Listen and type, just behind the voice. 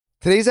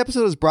Today's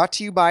episode is brought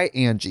to you by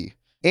Angie.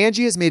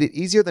 Angie has made it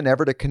easier than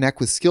ever to connect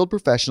with skilled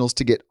professionals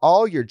to get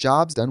all your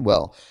jobs done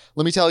well.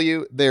 Let me tell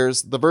you,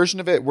 there's the version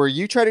of it where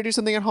you try to do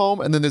something at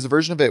home, and then there's a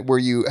version of it where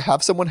you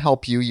have someone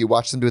help you, you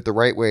watch them do it the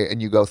right way,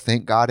 and you go,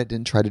 thank God I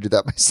didn't try to do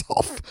that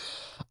myself.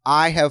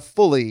 I have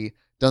fully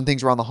done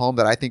things around the home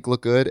that I think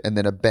look good, and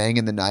then a bang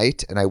in the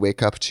night, and I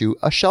wake up to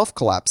a shelf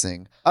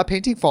collapsing, a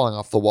painting falling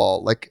off the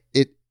wall.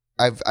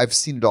 I've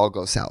seen it all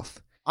go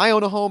south. I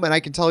own a home, and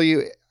I can tell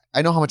you,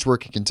 I know how much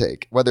work it can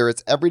take. Whether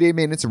it's everyday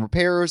maintenance and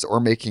repairs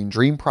or making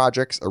dream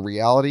projects a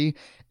reality,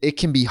 it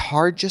can be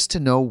hard just to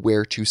know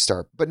where to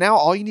start. But now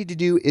all you need to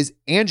do is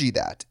Angie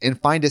that and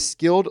find a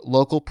skilled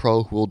local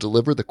pro who will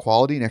deliver the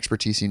quality and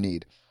expertise you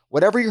need.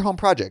 Whatever your home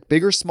project,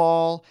 big or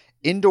small,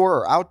 indoor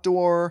or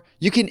outdoor,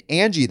 you can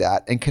Angie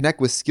that and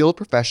connect with skilled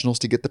professionals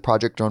to get the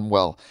project done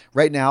well.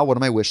 Right now, one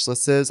of my wish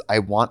lists is I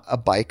want a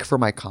bike for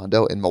my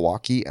condo in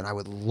Milwaukee, and I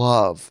would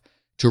love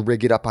to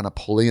rig it up on a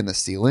pulley in the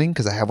ceiling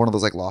because I have one of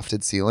those like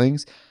lofted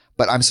ceilings,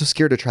 but I'm so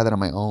scared to try that on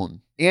my own.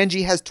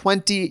 Angie has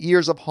 20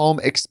 years of home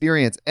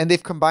experience, and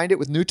they've combined it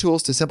with new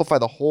tools to simplify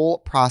the whole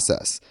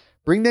process.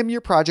 Bring them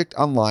your project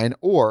online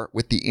or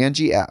with the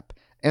Angie app.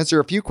 Answer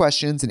a few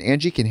questions and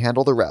Angie can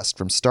handle the rest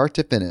from start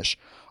to finish,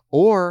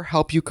 or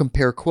help you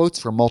compare quotes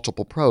from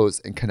multiple pros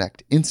and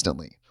connect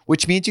instantly,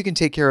 which means you can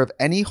take care of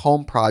any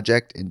home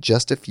project in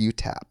just a few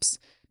taps.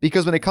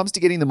 Because when it comes to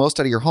getting the most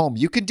out of your home,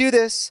 you can do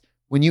this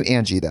when you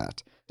Angie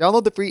that.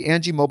 Download the free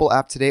Angie mobile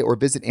app today or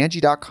visit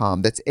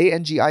Angie.com. That's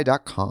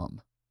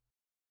ANGI.com.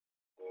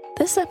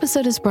 This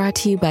episode is brought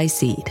to you by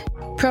Seed.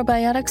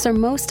 Probiotics are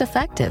most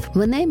effective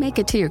when they make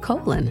it to your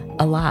colon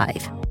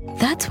alive.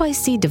 That's why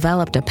Seed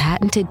developed a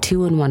patented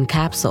 2-in-1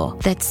 capsule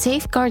that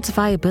safeguards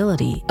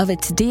viability of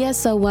its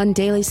DSO1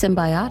 daily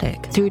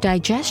symbiotic through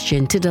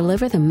digestion to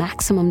deliver the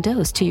maximum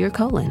dose to your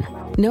colon.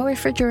 No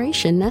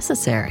refrigeration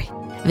necessary.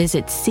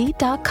 Visit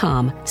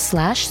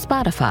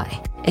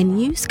seed.com/Spotify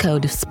and use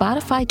code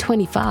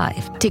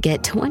Spotify25 to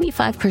get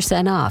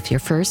 25% off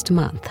your first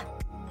month.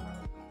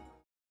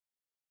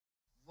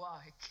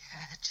 Why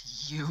can't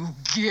you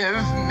give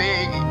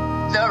me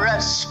the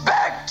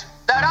respect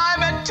that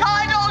I'm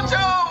entitled to?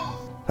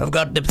 I've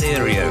got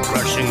diphtheria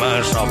crushing my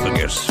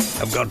esophagus.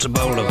 I've got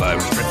Ebola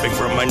virus dripping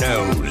from my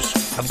nose.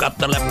 I've got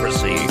the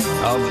leprosy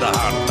of the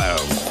heart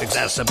valve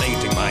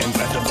exacerbating my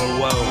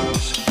incredible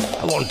woes.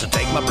 I want to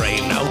take my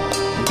brain out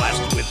and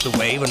blast it with the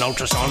wave, an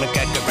ultrasonic,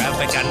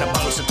 echographic, and a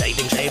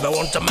pulsating shave. I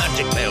want a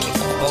magic pill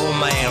for all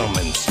my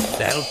ailments,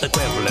 the health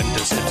equivalent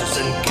of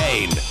Citizen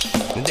Kane.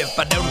 And if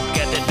I don't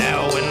get it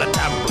now in the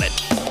tablet,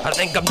 I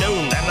think I'm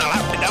doomed and I'll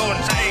have to go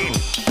insane.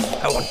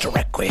 I want a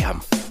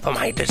requiem for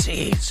my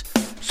disease,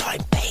 so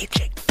I'm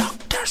paging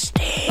Dr.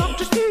 Steve.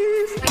 Dr. Steve!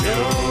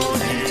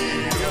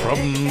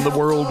 From the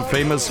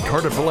world-famous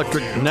Cardiff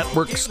Electric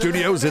Network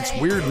studios, it's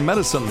Weird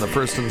Medicine, the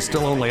first and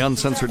still only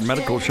uncensored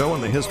medical show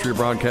in the history of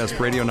broadcast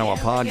radio, now a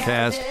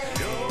podcast.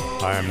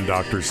 I'm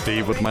Dr.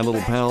 Steve with my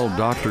little pal,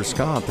 Dr.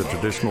 Scott, the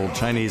traditional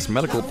Chinese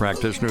medical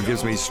practitioner who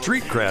gives me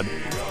street cred,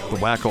 the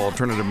wacko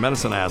alternative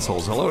medicine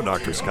assholes. Hello,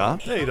 Dr.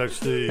 Scott. Hey, Dr.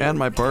 Steve. And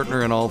my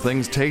partner in all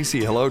things,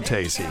 Tacey. Hello,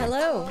 Tacey.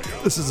 Hello.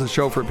 This is a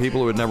show for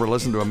people who had never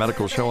listened to a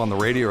medical show on the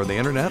radio or the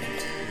internet.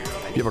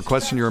 If you have a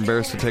question you're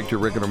embarrassed to take to your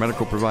regular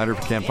medical provider, if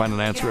you can't find an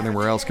answer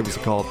anywhere else, give us a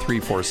call at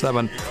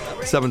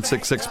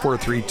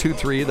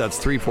 347-766-4323. That's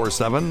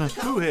 347.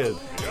 Go ahead.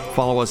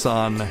 Follow us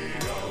on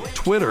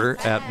Twitter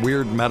at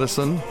Weird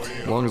Medicine,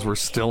 as long as we're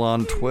still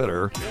on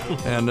Twitter,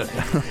 and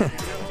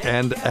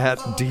and at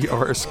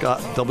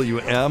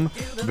DrScottWM.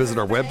 Visit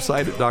our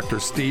website at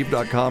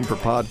drsteve.com for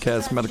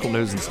podcasts, medical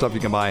news, and stuff you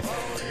can buy.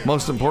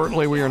 Most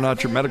importantly, we are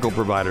not your medical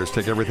providers.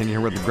 Take everything you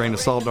hear with a grain of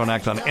salt. Don't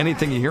act on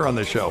anything you hear on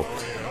this show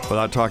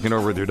without talking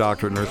over with your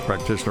doctor, nurse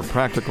practitioner,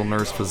 practical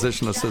nurse,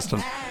 physician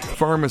assistant,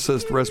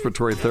 pharmacist,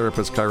 respiratory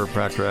therapist,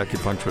 chiropractor,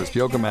 acupuncturist,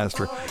 yoga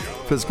master,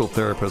 physical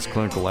therapist,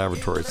 clinical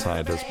laboratory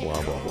scientist, blah,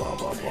 blah, blah,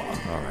 blah, blah.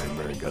 All right,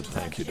 very good.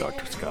 Thank you,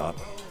 Dr. Scott.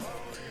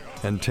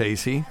 And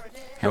Tacey,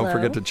 Hello. Don't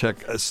forget to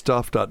check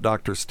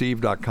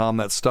stuff.drsteve.com.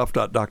 That's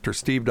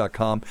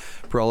stuff.drsteve.com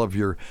for all of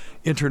your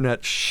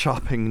internet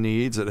shopping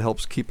needs. It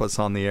helps keep us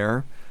on the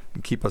air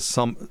and keep us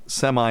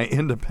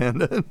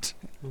semi-independent.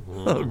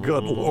 Oh,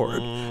 good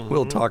Lord.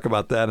 We'll talk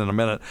about that in a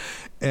minute.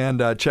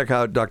 And check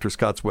out Dr.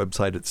 Scott's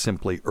website at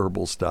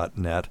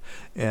simplyherbals.net.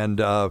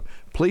 And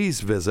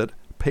please visit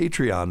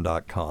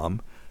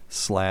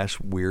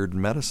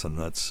patreon.com/weirdmedicine.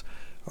 That's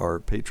our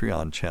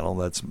Patreon channel.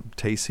 That's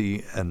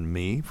Tacey and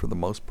me for the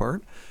most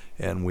part.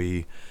 And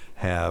we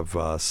have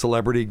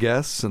celebrity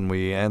guests, and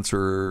we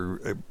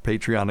answer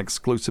Patreon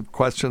exclusive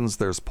questions.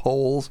 There's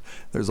polls.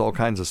 There's all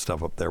kinds of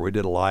stuff up there. We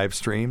did a live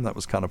stream. That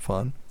was kind of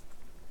fun.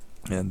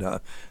 And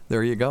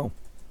there you go.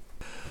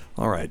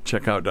 All right.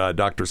 Check out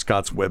Dr.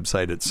 Scott's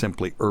website at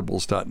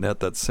simplyherbals.net.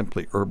 That's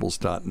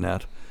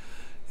simplyherbals.net.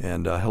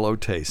 And hello,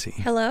 Tacey.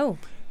 Hello.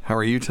 How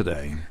are you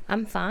today?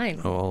 I'm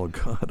fine. Oh,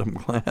 good. I'm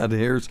glad.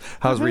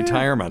 How's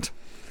retirement?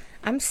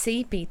 I'm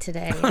sleepy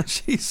today.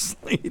 She's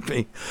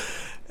sleepy.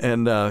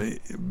 And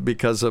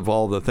because of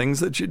all the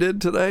things that you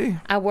did today?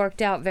 I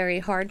worked out very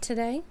hard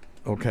today.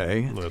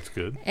 Okay. That's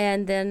good.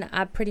 And then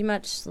I pretty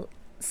much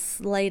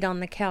laid on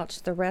the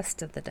couch the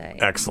rest of the day.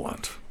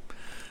 Excellent.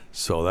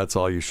 So that's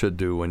all you should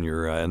do when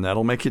you're, and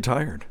that'll make you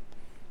tired.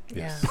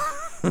 Yeah.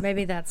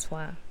 Maybe that's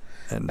why.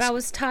 And But I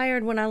was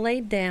tired when I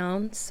laid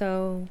down,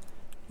 so.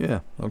 yeah,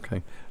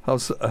 okay.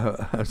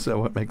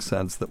 So it makes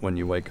sense that when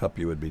you wake up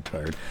you would be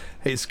tired.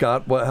 Hey,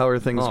 Scott, how are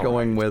things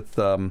going with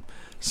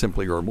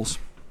Simply Herbals?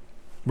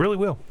 Really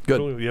well.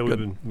 Good. Really, yeah,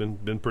 Good.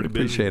 we've been pretty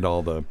busy. Appreciate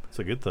all the It's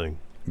a good thing.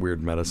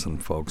 Weird Medicine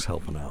folks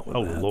helping out with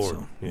that. Oh, Lord.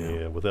 So,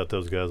 Yeah, without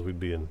those guys, we'd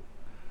be in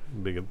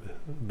big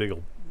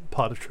old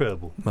pot of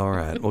trouble. All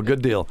right. Well,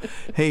 good deal.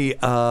 Hey,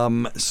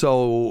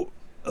 so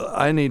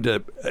I need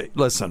to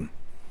listen.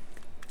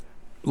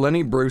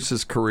 Lenny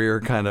Bruce's career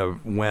kind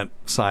of went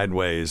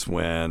sideways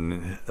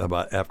when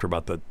after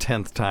about the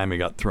 10th time he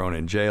got thrown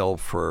in jail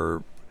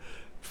for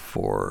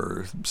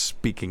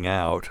speaking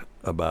out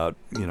about,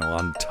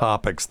 on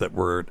topics that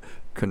were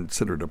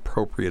considered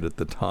appropriate at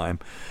the time.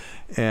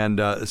 And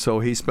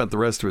so he spent the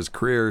rest of his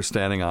career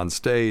standing on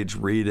stage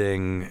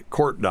reading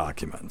court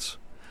documents.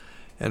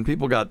 And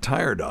people got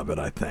tired of it,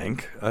 I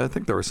think. I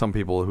think there were some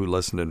people who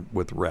listened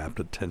with rapt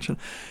attention.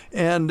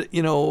 And,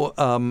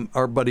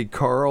 our buddy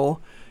Carl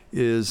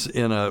is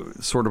in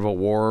a sort of a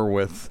war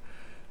with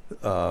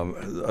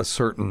a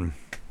certain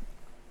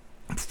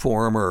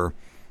former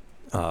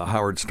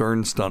Howard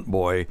Stern stunt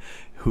boy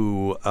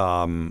who,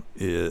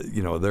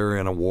 they're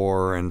in a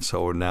war, and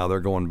so now they're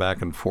going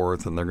back and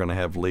forth, and they're going to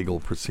have legal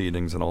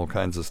proceedings and all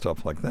kinds of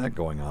stuff like that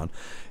going on.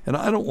 And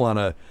I don't want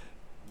to,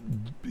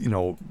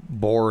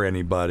 bore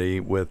anybody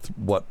with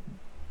what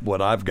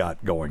I've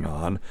got going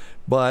on,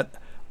 but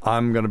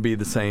I'm going to be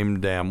the same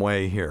damn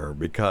way here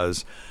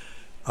because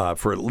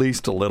for at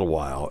least a little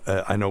while,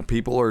 I know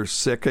people are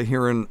sick of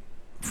hearing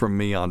from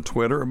me on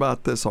Twitter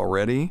about this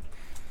already.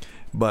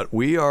 But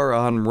we are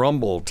on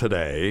Rumble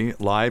today,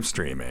 live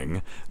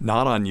streaming,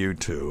 not on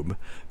YouTube,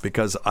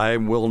 because I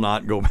will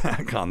not go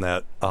back on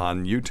that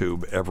on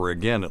YouTube ever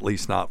again, at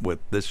least not with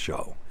this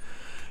show.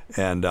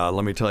 And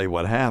let me tell you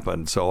what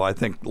happened. So I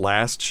think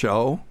last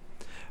show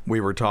we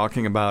were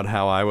talking about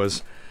how I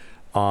was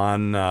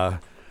on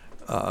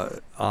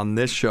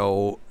this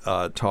show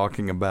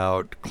talking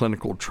about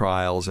clinical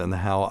trials and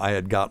how I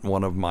had gotten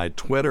one of my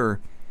Twitter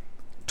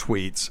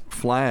tweets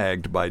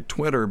flagged by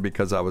Twitter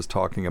because I was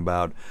talking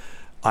about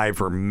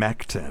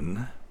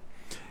ivermectin,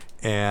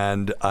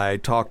 and I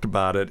talked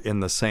about it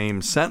in the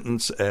same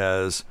sentence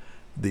as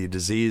the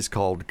disease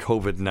called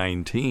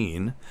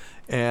COVID-19,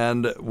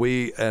 and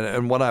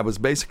what I was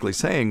basically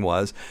saying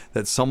was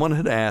that someone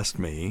had asked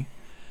me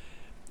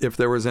if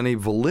there was any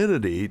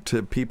validity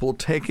to people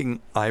taking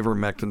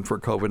ivermectin for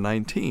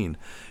COVID-19,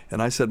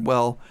 and I said,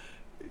 well,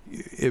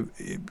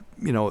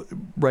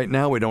 right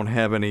now we don't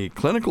have any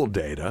clinical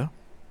data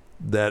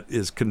that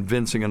is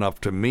convincing enough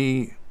to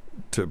me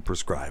to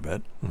prescribe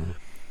it,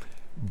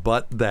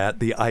 but that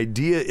the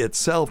idea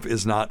itself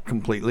is not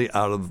completely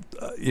out of,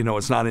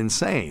 it's not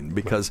insane,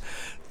 because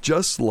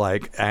just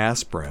like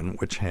aspirin,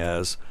 which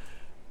has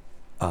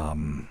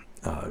the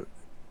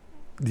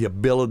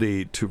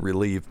ability to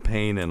relieve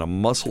pain in a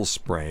muscle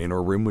sprain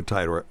or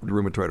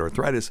rheumatoid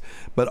arthritis,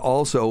 but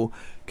also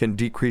can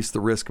decrease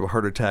the risk of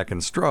heart attack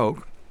and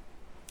stroke,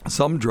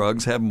 some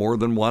drugs have more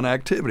than one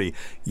activity.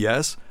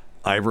 Yes,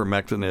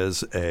 ivermectin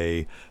is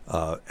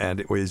and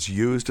it was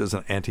used as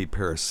an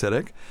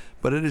antiparasitic,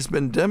 but it has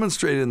been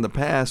demonstrated in the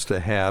past to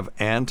have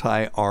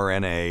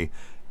RNA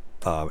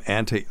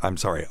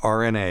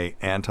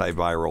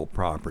antiviral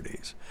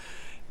properties.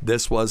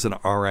 This was an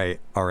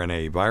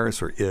RNA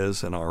virus, or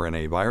is an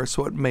RNA virus,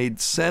 so it made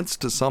sense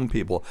to some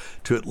people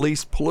to at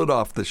least pull it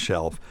off the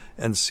shelf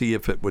and see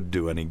if it would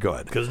do any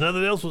good. Because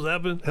nothing else was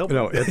helping.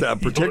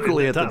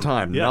 Particularly at the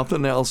time. Yeah.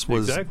 Nothing else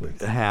was exactly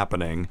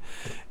happening,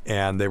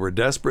 and they were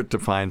desperate to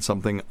find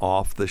something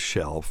off the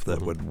shelf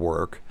that would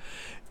work.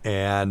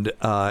 And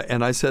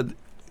I said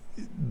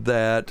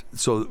that,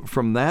 so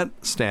from that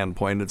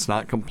standpoint, it's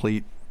not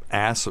complete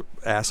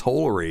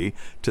assholery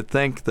to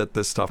think that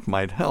this stuff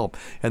might help,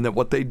 and that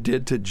what they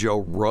did to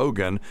Joe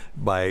Rogan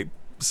by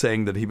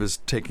saying that he was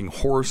taking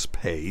horse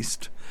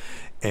paste,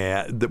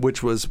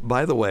 which was,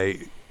 by the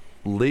way,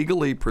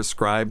 legally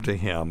prescribed to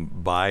him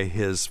by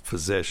his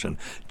physician.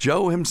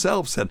 Joe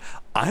himself said,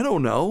 I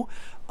don't know,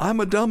 I'm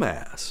a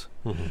dumbass.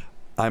 Mm-hmm.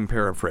 I'm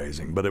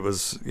paraphrasing, but it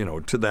was,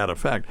 to that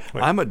effect.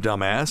 Right. I'm a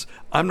dumbass.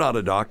 I'm not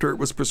a doctor. It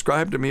was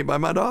prescribed to me by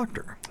my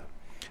doctor.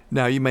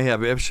 Now, you may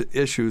have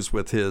issues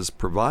with his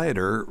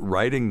provider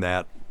writing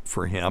that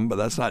for him, but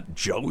that's not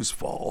Joe's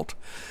fault.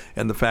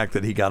 And the fact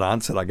that he got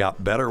on, said, I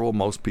got better. Well,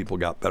 most people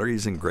got better.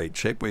 He's in great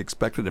shape. We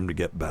expected him to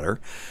get better.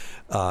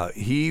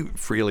 He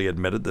freely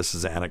admitted this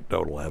is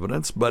anecdotal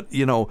evidence, but,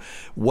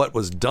 what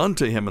was done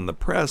to him in the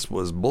press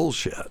was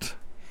bullshit.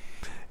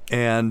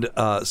 And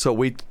so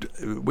we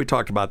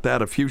talked about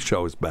that a few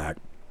shows back.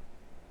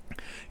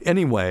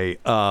 Anyway,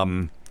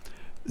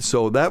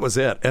 so that was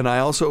it. And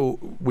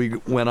we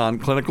went on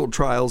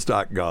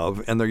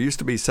clinicaltrials.gov, and there used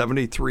to be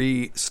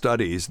 73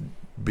 studies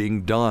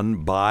being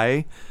done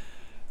by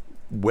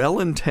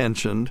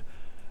well-intentioned,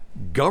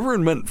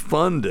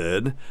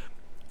 government-funded,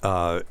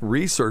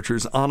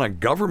 researchers on a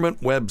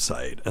government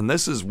website, and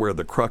this is where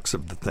the crux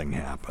of the thing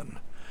happened,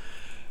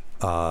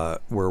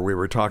 where we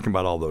were talking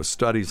about all those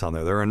studies on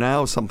there. There are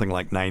now something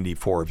like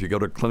 94. If you go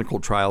to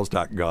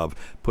clinicaltrials.gov,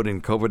 put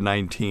in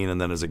COVID-19 and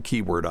then as a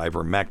keyword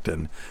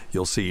ivermectin,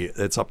 you'll see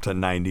it's up to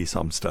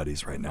 90-some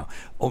studies right now.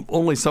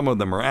 Only some of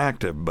them are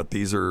active, but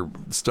these are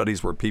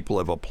studies where people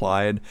have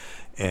applied,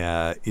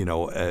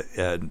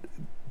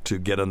 to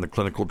get on the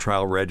clinical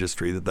trial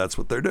registry that's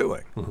what they're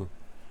doing. Mm-hmm.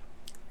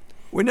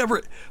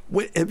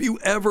 Have you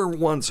ever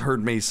once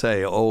heard me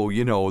say,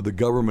 the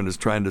government is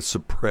trying to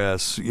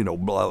suppress,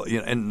 blah,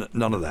 and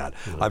none of that.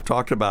 Mm-hmm. I've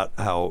talked about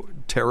how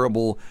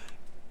terrible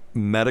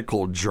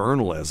medical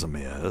journalism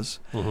is,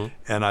 mm-hmm.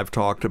 and I've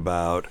talked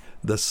about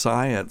the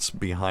science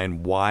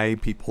behind why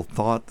people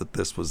thought that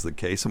this was the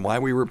case and why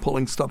we were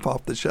pulling stuff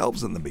off the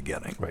shelves in the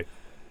beginning. Right.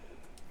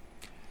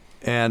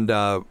 And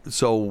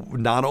so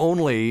not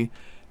only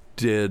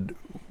did,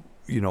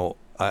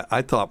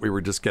 I thought we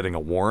were just getting a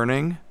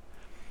warning,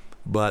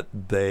 but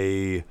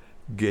they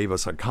gave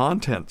us a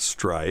content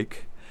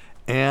strike,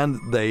 and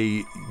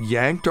they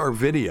yanked our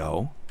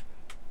video,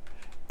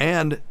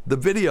 and the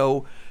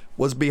video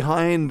was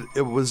behind.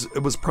 It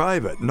was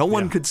private. No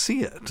one could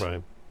see it.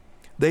 Right.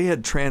 They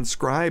had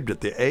transcribed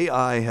it. The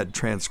AI had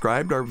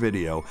transcribed our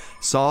video,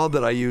 saw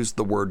that I used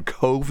the word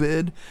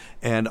COVID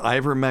and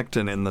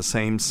ivermectin in the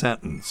same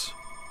sentence,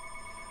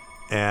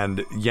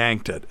 and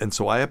yanked it. And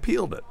so I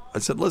appealed it. I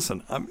said,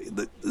 listen,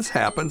 this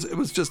happens. It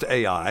was just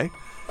AI.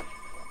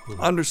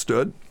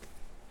 Understood.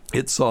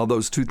 It saw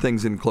those two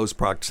things in close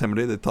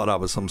proximity. They thought I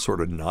was some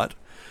sort of nut.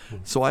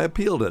 So I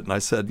appealed it, and I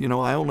said,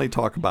 I only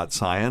talk about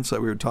science. We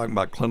were talking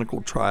about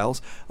clinical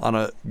trials on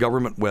a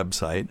government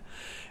website.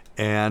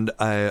 And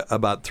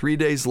about 3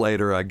 days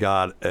later, I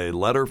got a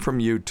letter from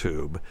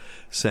YouTube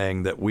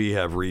saying that we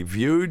have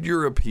reviewed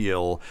your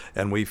appeal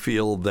and we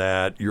feel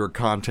that your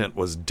content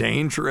was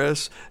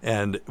dangerous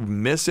and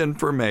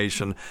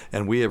misinformation,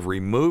 and we have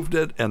removed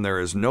it, and there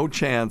is no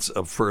chance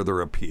of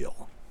further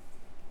appeal.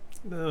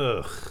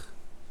 Ugh.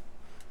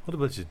 What a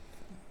bunch of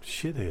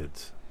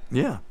shitheads.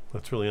 Yeah.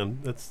 That's really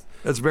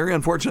that's very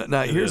unfortunate.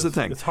 Now, here's the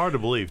thing. It's hard to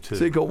believe, too.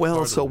 So you go,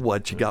 well, so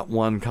what? You got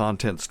one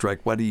content strike.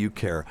 Why do you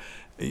care?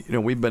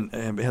 We've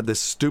had this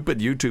stupid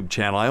YouTube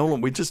channel.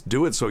 We just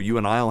do it so you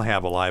and I'll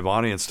have a live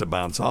audience to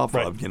bounce off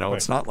of.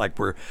 It's not like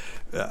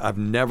I've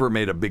never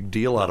made a big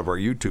deal out of our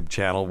YouTube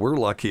channel. We're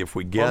lucky if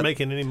we get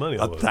making any money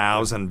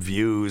 1,000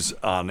 views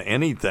on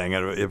anything.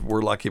 And if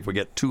we're lucky if we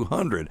get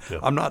 200. Yeah.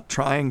 I'm not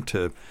trying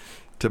to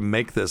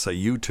make this a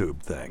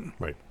YouTube thing.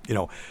 Right.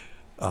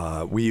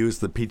 We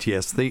used the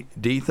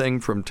PTSD thing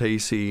from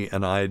Tacy,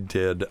 and I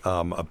did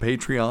a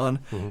Patreon,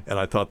 mm-hmm. and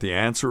I thought the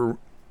answer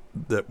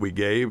that we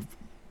gave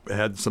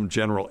had some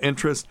general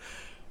interest.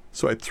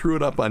 So I threw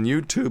it up on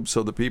YouTube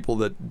so the people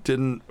that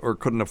didn't or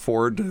couldn't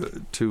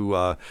afford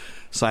to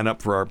sign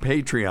up for our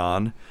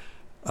Patreon,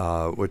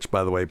 which,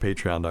 by the way,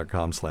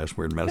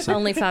 patreon.com/weirdmedicine.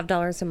 Only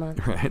 $5 a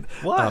month. Right.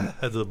 What?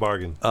 That's a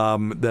bargain.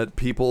 That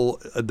people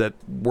that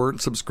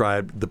weren't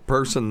subscribed, the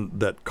person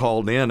that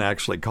called in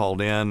actually called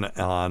in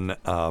on, the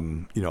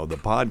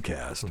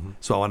podcast. Mm-hmm.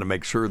 So I want to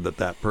make sure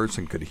that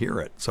person could hear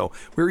it. So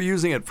we were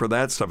using it for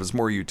that stuff. It's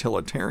more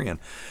utilitarian.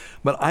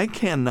 But I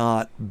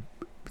cannot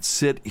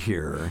sit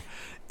here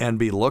and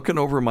be looking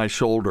over my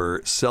shoulder,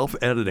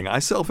 self-editing. I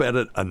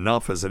self-edit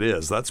enough as it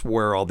is. That's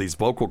where all these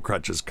vocal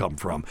crutches come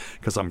from,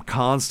 because I'm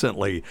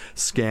constantly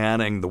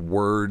scanning the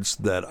words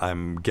that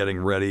I'm getting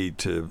ready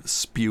to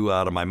spew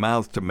out of my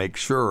mouth to make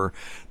sure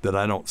that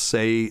I don't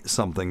say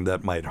something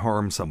that might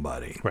harm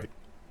somebody. Right.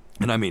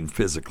 And I mean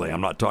physically.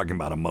 I'm not talking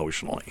about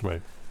emotionally.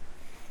 Right.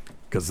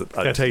 Because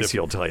Tacy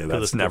will tell you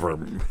that's never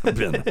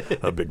been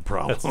a big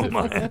problem of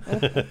mine.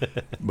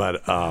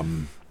 But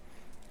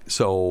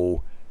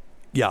so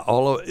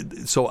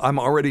so I'm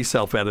already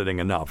self-editing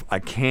enough. I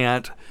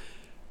can't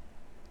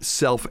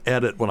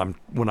self-edit when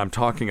I'm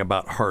talking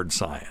about hard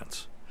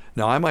science.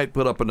 Now, I might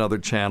put up another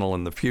channel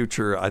in the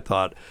future. I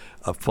thought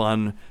a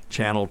fun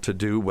channel to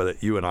do,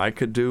 what you and I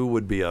could do,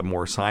 would be a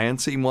more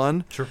science-y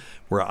one. Sure.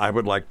 Where I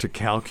would like to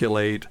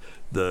calculate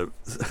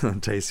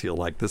Tacy will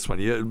like this one.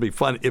 It'd be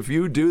fun if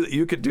you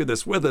could do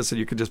this with us, and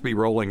you could just be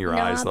rolling your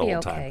eyes the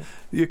whole time.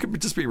 You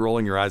could just be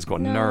rolling your eyes,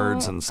 going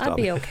nerds and stuff. I'd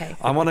be okay.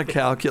 I want to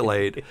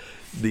calculate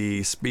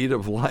the speed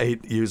of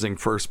light using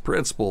first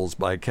principles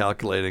by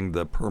calculating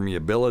the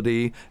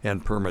permeability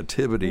and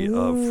permittivity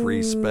of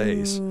free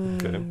space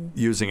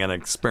using an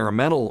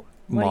experimental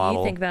model. What do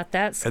you think about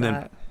that, Scott? And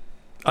then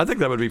I think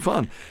that would be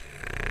fun.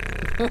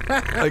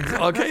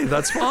 Okay,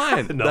 that's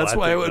fine. No, that's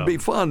why it would be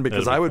fun,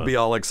 because I would be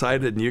all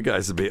excited and you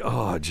guys would be,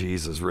 oh,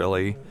 Jesus,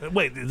 really?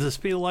 Wait, the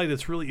speed of light,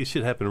 it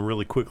should happen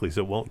really quickly,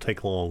 so it won't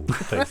take long.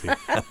 That's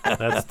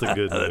the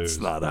good news. That's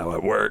not how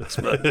it works.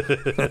 But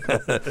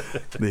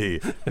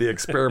the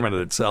experiment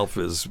itself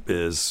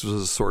is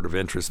sort of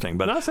interesting.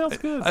 But that sounds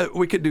good.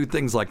 We could do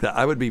things like that.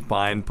 I would be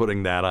fine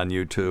putting that on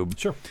YouTube.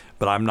 Sure.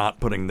 But I'm not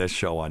putting this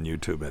show on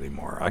YouTube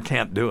anymore. I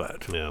can't do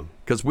it. Yeah.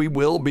 Because we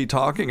will be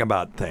talking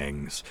about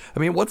things. I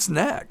mean, what's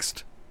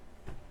next?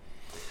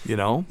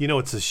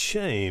 It's a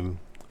shame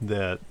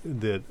that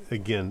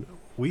again,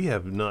 we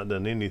have not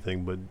done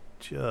anything but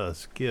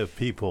just give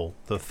people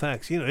the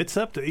facts. It's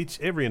up to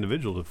every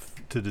individual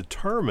to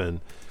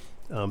determine,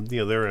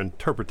 their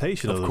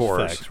interpretation of those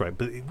facts, right?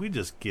 But we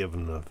just give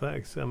them the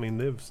facts. I mean,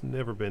 there's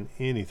never been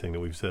anything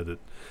that we've said that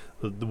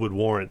would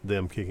warrant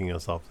them kicking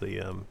us off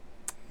the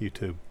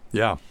YouTube.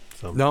 Yeah.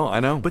 So. No, I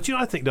know. But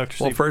I think Dr.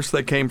 Well, Steve, first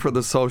they came for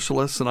the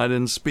socialists, and I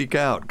didn't speak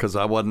out because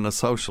I wasn't a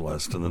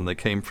socialist. And then they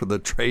came for the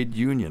trade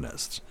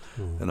unionists,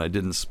 and I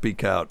didn't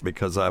speak out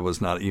because I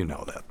was not. You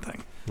know that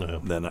thing. No.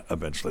 Then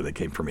eventually they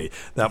came for me.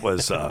 That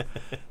was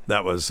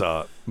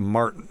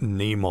Martin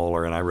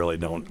Niemöller, and I really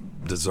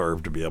don't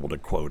deserve to be able to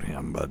quote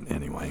him. But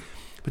anyway.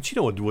 But you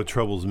know what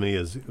troubles me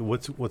is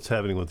what's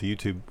happening with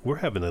YouTube. We're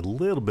having a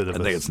little bit of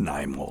I think it's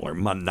Niemöller.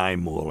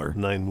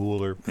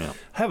 Niemöller. Yeah.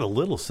 Have a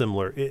little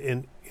similar.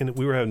 And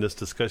we were having this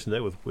discussion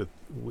today with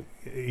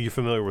you're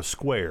familiar with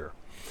Square?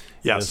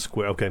 Yes.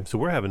 Square. Okay, so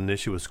we're having an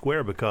issue with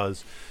Square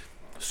because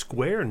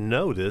Square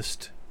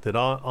noticed that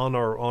on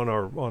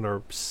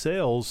our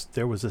sales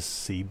there was a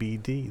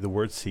CBD, the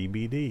word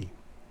CBD.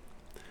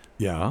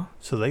 Yeah.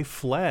 So they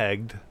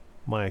flagged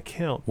my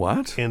account.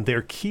 What? And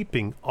they're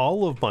keeping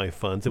all of my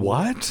funds. And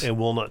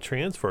will not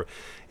transfer.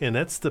 And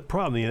that's the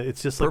problem.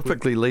 It's just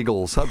perfectly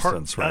legal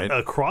substance, right?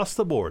 Across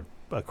the board.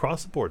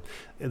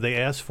 They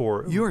asked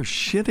for. You are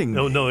shitting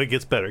me. No, it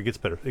gets better.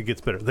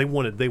 They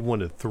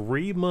wanted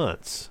 3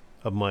 months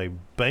of my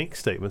bank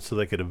statement so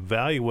they could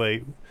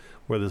evaluate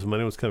where this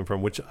money was coming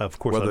from, which of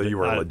course whether you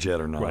were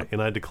legit or not. Right,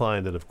 and I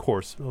declined it, of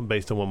course,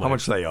 based on what how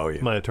much they owe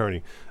you. My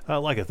attorney,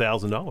 like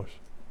 $1,000,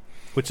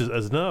 which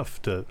is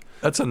enough to.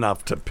 That's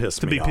enough to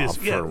piss me off.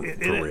 For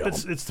real.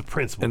 It's the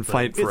principle and thing.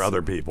 Fight for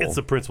other people. It's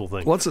the principle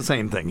thing. Well, it's the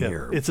same thing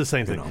here. It's the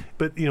same thing.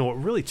 But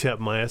what really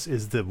chapped my ass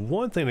is the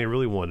one thing they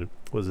really wanted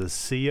was a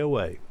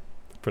COA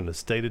from the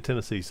state of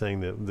Tennessee saying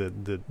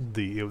that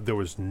there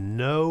was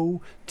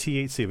no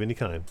THC of any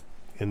kind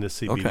in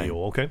this CBD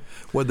oil. Okay.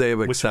 Would they have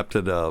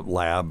accepted a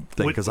lab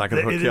thing? Because I can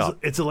hook you up.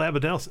 It's a lab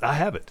analysis. I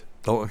have it.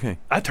 Oh, okay.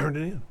 I turned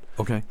it in.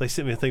 Okay. They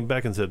sent me a thing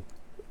back and said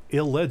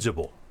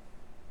illegible.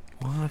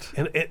 What?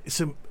 And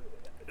so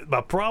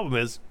my problem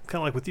is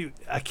kind of like with you.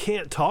 I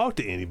can't talk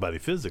to anybody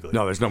physically.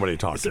 No, there's nobody to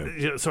talk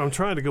to. So I'm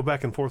trying to go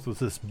back and forth with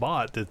this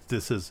bot. Did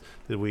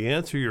we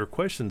answer your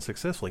question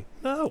successfully?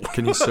 No.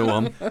 Can you sue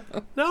them?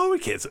 No, we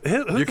can't.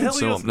 You can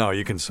sue them. No,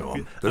 you can sue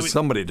them. There's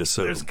somebody to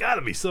sue. There's got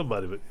to be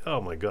somebody. But oh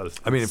my God, it's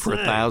I mean, insane.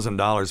 for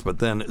 $1,000, but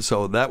then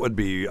so that would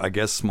be, I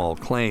guess, small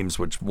claims,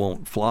 which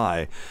won't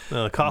fly.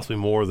 It cost me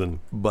more than.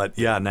 But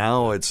yeah,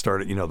 now it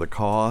started. The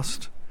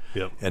cost.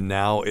 Yep. And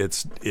now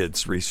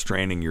it's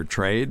restraining your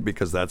trade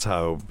because that's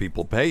how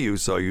people pay you.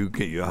 So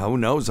who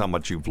knows how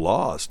much you've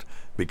lost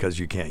because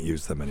you can't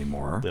use them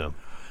anymore. Yeah.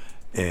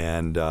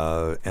 And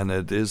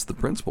it is the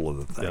principle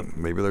of the thing. Yep.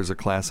 Maybe there's a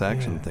class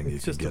action thing you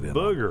can get in.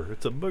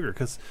 It's a booger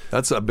because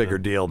that's a bigger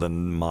deal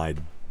than my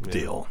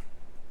deal.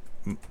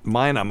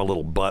 Mine, I'm a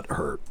little butt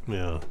hurt.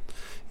 Yeah.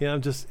 Yeah,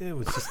 it's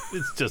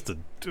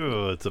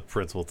a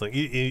principle thing.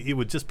 It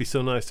would just be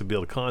so nice to be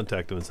able to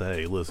contact them and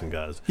say, hey, listen,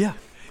 guys. Yeah.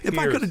 If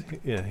I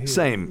could,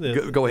 same.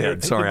 Go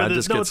ahead. Sorry, I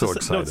just get so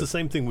excited. No, it's the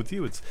same thing with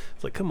you. It's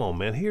like, come on,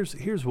 man.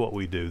 Here's what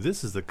we do.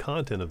 This is the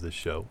content of this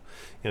show.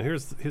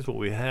 Here's what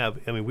we have.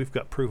 I mean, we've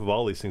got proof of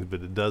all these things,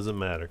 but it doesn't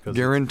matter.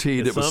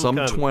 Guaranteed, it was some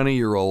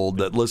 20-year-old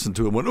that listened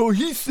to him. Went, oh,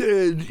 he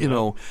said,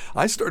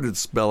 I started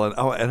spelling.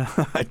 Oh, and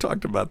I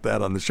talked about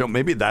that on the show.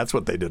 Maybe that's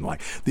what they didn't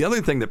like. The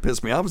other thing that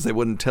pissed me off is they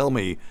wouldn't tell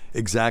me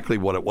exactly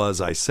what it was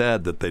I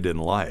said that they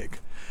didn't like.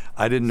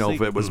 I didn't know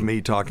if it was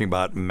me talking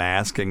about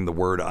masking the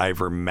word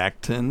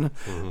ivermectin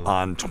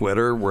on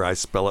Twitter, where I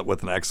spell it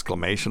with an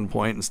exclamation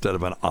point instead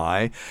of an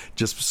I,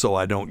 just so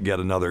I don't get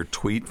another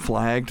tweet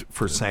flagged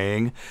for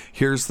saying,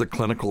 here's the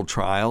clinical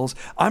trials.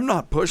 I'm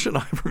not pushing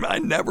ivermectin. I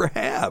never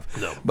have.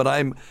 No. But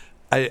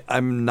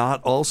I'm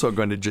not also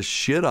going to just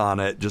shit on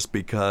it just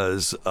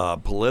because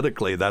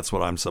politically that's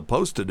what I'm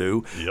supposed to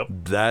do. Yep.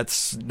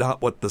 That's not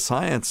what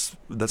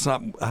that's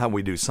not how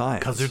we do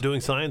science. Because they're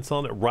doing science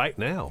on it right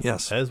now.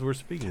 Yes. As we're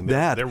speaking.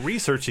 They're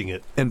researching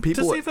it and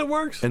people, to see if it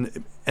works.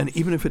 And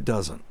even if it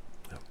doesn't,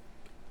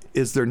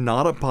 is there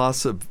not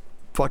a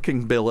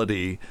fucking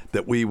ability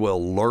that we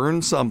will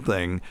learn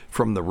something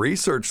from the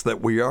research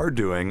that we are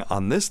doing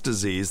on this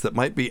disease that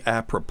might be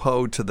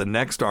apropos to the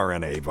next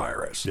RNA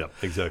virus? Yep,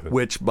 exactly.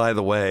 Which, by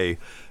the way,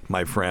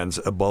 my friends,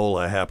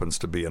 Ebola happens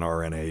to be an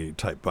RNA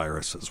type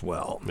virus as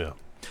well. Yeah.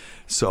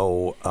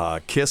 So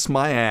kiss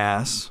my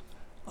ass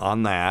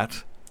on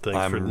that.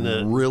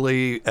 I'm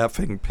really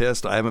effing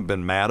pissed. I haven't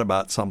been mad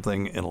about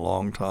something in a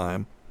long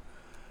time.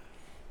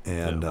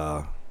 And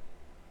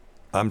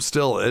I'm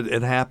still.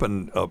 It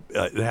happened.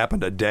 It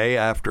happened a day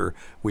after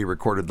we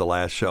recorded the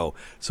last show,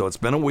 so it's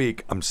been a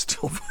week. I'm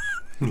still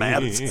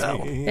mad as hell.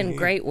 Been a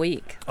great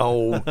week.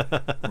 Oh,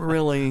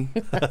 really?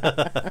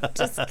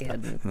 Just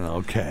kidding.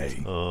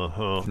 Okay.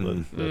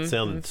 That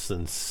sounded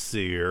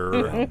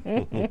sincere.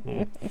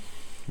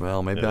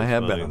 Well, maybe I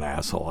have been an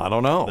asshole. I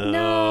don't know.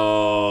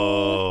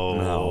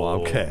 No.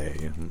 No.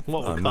 Okay.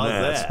 What would I'm cause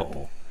an that?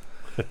 asshole.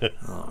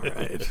 All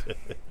right.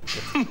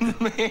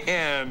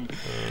 Man,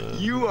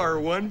 you are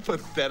one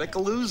pathetic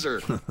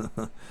loser.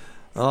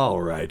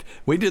 All right.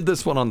 We did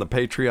this one on the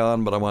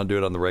Patreon, but I want to do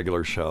it on the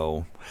regular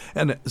show.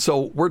 And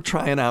so we're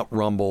trying out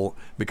Rumble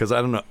because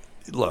I don't know.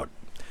 Look,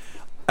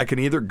 I can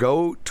either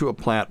go to a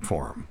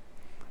platform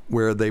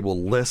where they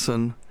will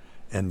listen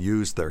and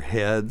use their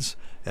heads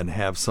and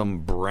have some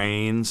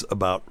brains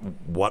about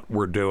what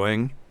we're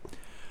doing,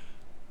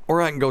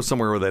 or I can go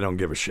somewhere where they don't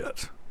give a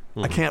shit.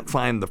 I can't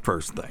find the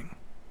first thing.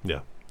 Yeah.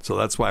 So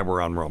that's why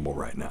we're on Rumble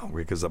right now,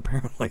 because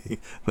apparently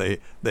they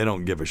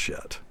don't give a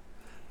shit.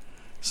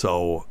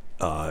 So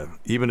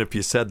even if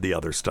you said the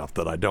other stuff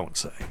that I don't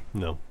say.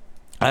 No.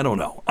 I don't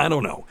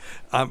know.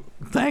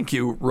 Thank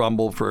you,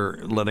 Rumble, for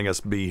letting us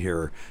be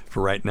here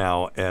for right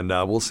now, and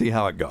we'll see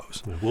how it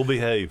goes. We'll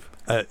behave.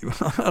 I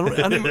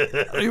don't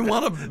even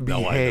want to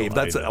behave.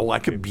 I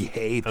could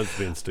behave I was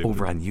being stupid.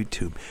 over on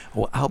YouTube.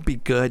 Oh, I'll be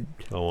good.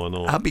 Oh, I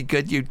know. I'll be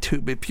good,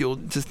 YouTube, if you'll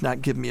just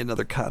not give me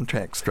another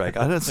contract strike.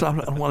 I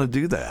don't want to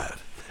do that.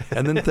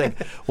 And then think,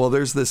 well,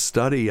 there's this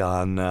study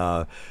on,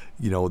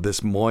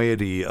 this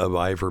moiety of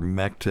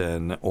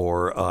ivermectin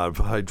or of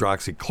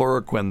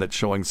hydroxychloroquine that's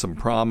showing some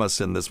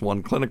promise in this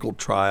one clinical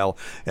trial.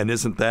 And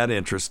isn't that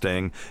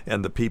interesting?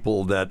 And the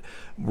people that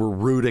were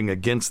rooting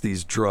against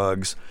these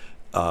drugs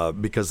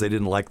because they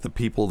didn't like the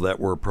people that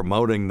were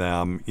promoting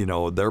them,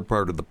 they're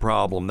part of the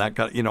problem. That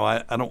got,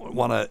 I don't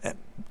want to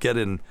get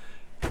in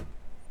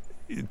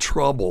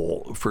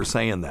trouble for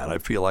saying that. I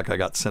feel like I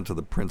got sent to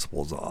the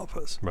principal's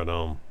office. Right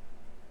on.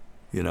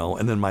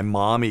 And then my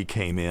mommy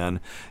came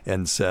in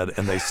and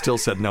they still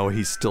said, no,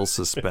 he's still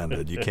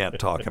suspended. You can't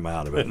talk him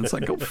out of it. And it's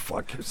like, go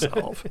fuck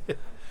yourself.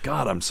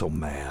 God, I'm so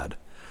mad.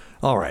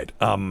 All right.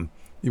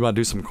 You want to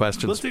do some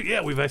questions?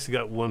 We've actually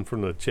got one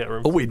from the chat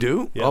room. Oh, we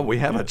do? Yeah, we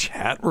have a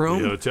chat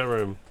room? Yeah, a chat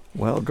room.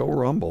 Well, go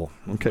Rumble.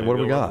 Okay, what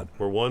do we got?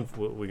 We're one.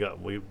 We got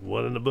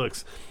one in the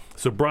books.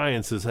 So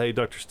Brian says, "Hey,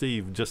 Dr.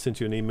 Steve, just sent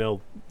you an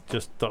email.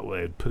 Just thought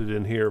I'd put it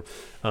in here.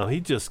 He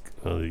just,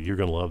 you're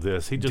gonna love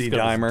this. He just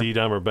got his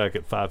D-dimer back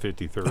at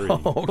 553.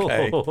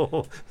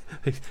 Oh,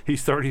 okay.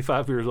 He's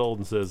 35 years old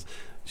and says,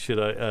 should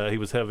I? He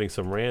was having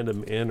some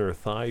random inner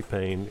thigh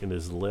pain in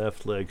his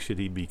left leg. Should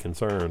he be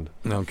concerned?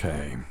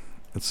 Okay.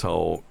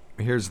 So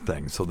here's the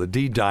thing. So the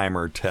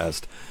D-dimer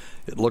test,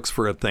 it looks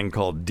for a thing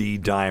called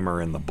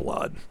D-dimer in the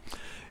blood,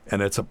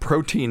 and it's a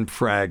protein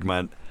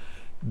fragment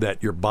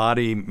that your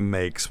body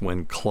makes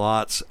when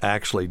clots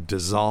actually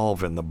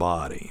dissolve in the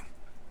body,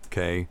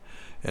 okay?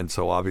 And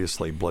so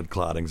obviously blood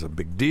clotting is a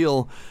big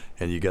deal,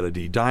 and you get a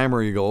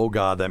D-dimer, you go, oh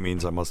God, that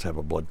means I must have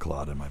a blood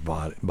clot in my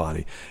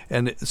body.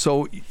 And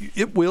so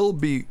it will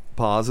be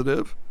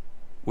positive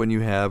when you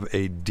have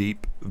a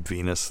deep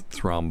venous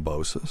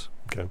thrombosis.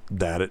 Okay.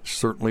 That it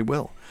certainly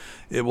will.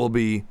 It will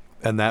be,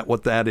 and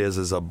what that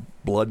is a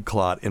blood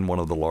clot in one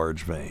of the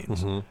large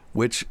veins,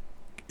 which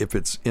if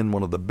it's in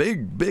one of the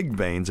big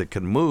veins, it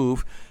can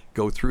move,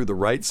 go through the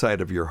right side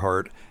of your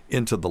heart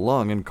into the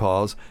lung and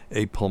cause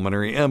a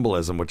pulmonary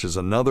embolism, which is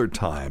another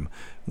time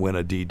when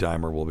a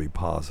D-dimer will be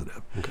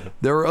positive. Okay.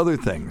 There are other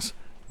things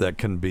that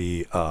can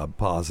be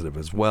positive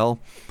as well.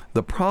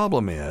 The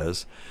problem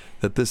is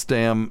that this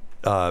damn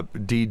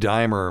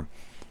D-dimer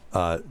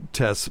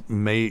test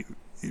may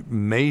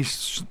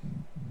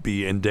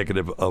be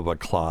indicative of a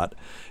clot.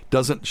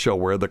 Doesn't show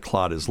where the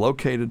clot is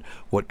located,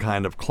 what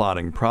kind of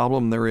clotting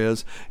problem there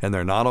is, and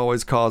they're not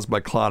always caused by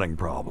clotting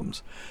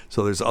problems.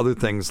 So there's other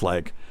things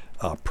like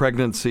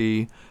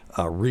pregnancy,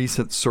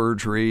 recent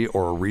surgery,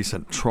 or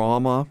recent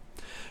trauma,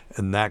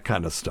 and that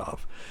kind of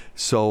stuff.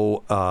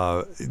 So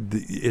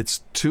it's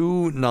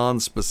too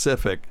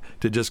non-specific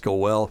to just go,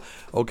 well,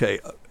 okay,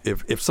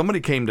 if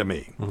somebody came to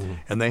me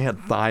and they had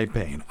thigh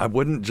pain, I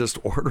wouldn't just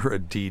order a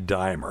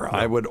D-dimer.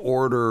 I would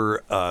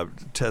order a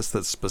test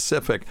that's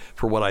specific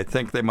for what I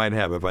think they might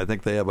have. If I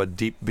think they have a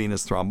deep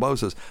venous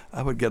thrombosis,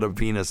 I would get a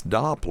venous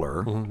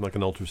Doppler. Like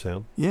an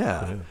ultrasound.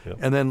 Yeah.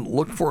 And then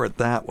look for it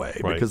that way,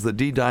 because the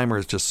D-dimer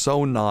is just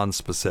so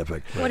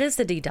non-specific. What is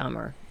the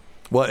D-dimer?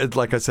 Well,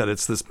 like I said,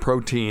 it's this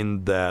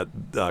protein that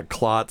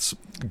clots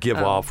give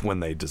off when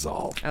they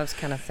dissolve. I was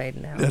kind of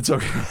fading out. It's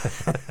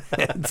okay.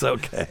 It's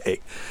okay.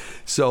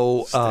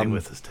 So stay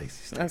with us,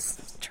 Stacey. I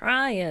was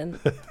trying.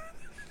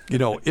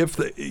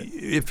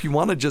 If you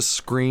want to just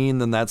screen,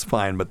 then that's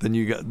fine. But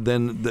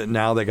then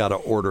now they got to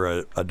order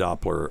a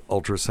Doppler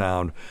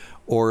ultrasound,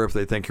 or if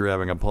they think you're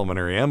having a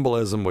pulmonary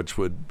embolism, which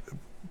would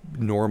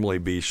normally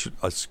be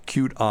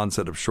acute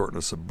onset of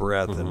shortness of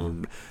breath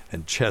and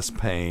chest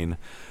pain.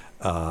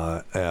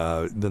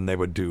 Then they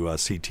would do a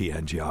CT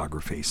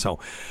angiography. So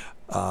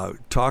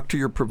talk to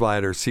your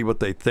provider, see what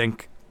they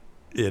think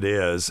it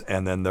is,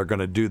 and then they're going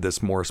to do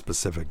this more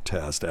specific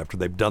test after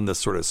they've done this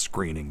sort of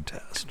screening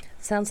test.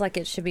 Sounds like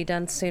it should be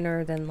done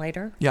sooner than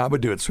later. Yeah, I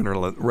would do it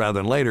sooner rather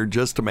than later,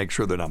 just to make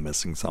sure they're not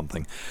missing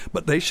something.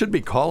 But they should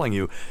be calling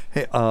you.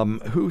 Hey,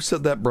 who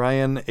said that,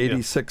 Brian?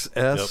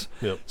 86S?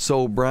 Yep.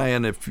 So,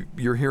 Brian, if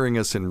you're hearing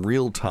us in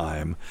real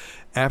time,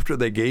 after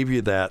they gave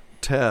you that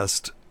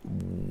test,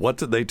 what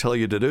did they tell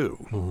you to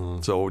do?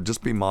 So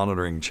just be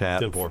monitoring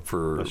chat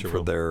for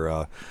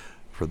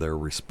for their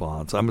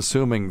response. I'm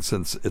assuming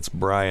since it's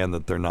Brian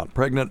that they're not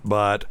pregnant,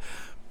 but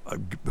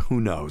who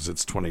knows?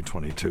 It's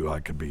 2022. I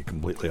could be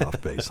completely off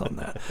base on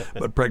that.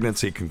 But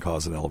pregnancy can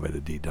cause an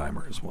elevated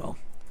D-dimer as well.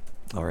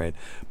 All right.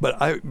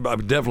 But I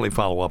would definitely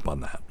follow up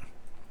on that.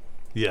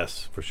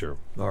 Yes, for sure.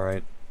 All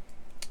right.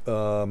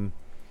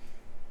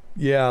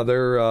 Yeah,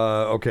 they're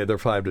okay. They're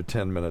 5 to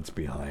 10 minutes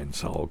behind.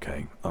 So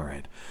okay. All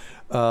right.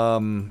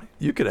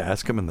 You could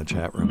ask them in the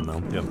chat room,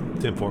 though. Yep.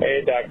 10-4.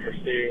 Hey, Dr.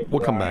 Steve.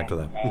 We'll come back to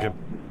that. Okay.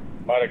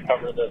 Might have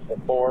covered this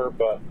before,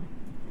 but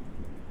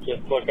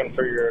just looking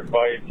for your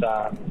advice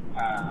on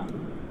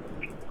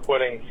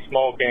quitting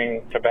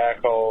smoking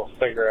tobacco,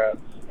 cigarettes,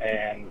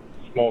 and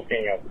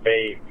smoking a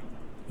vape.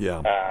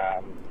 Yeah.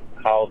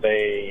 How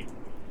they...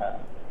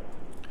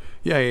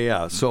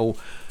 Yeah. So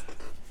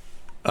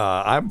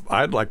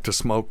I'd like to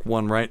smoke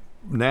one right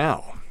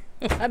now.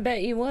 I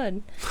bet you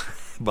would.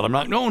 But I'm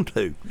not going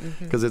to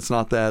because it's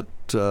not that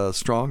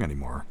strong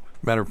anymore.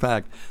 Matter of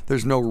fact,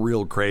 there's no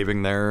real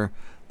craving there.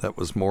 That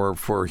was more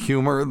for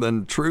humor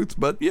than truth,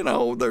 but it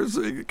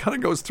kind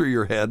of goes through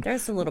your head.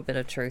 There's a little bit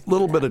of truth. A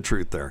little bit of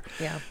truth there.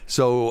 Yeah.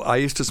 So I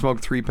used to smoke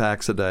 3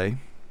 packs a day.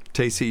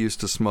 Tacey used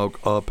to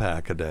smoke a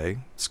pack a day.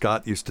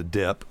 Scott used to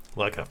dip.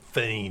 Like a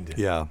fiend.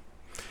 Yeah.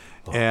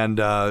 Oh, and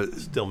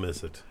still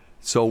miss it.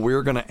 So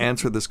we're going to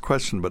answer this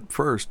question, but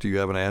first, do you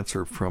have an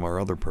answer from our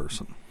other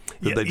person?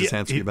 Did they just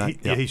answer you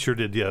back? Yeah, he sure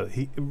did. Yeah,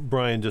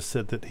 Brian just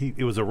said that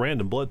it was a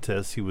random blood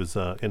test. He was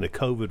in a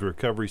COVID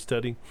recovery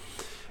study.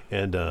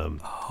 And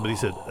but he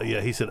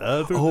said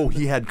other. Oh,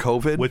 he had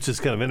COVID, which is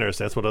kind of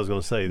interesting. That's what I was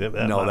going to say.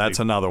 That's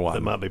another one.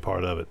 That might be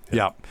part of it.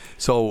 Yeah.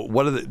 So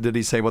what did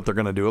he say? What they're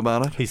going to do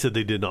about it? He said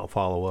they did not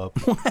follow up.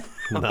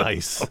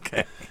 Nice.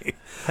 Okay.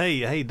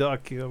 Hey,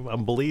 doc,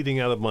 I'm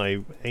bleeding out of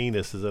my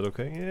anus. Is that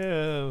okay?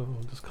 Yeah.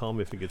 Just call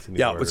me if it gets any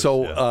worse.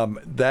 So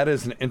that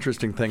is an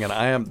interesting thing,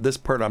 and this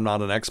part I'm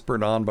not an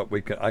expert on, but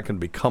I can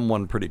become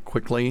one pretty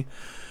quickly.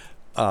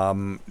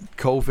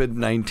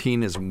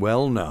 COVID-19 is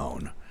well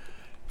known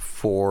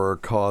for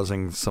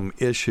causing some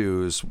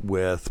issues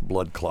with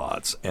blood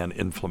clots and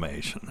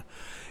inflammation.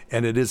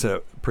 And it is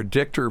a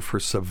predictor for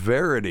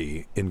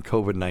severity in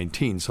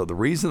COVID-19. So the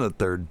reason that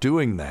they're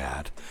doing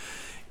that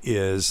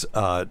is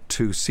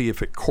to see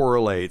if it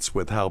correlates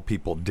with how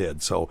people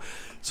did. So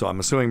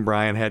I'm assuming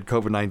Brian had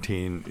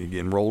COVID-19, he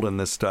enrolled in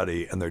this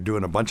study, and they're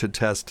doing a bunch of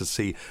tests to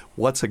see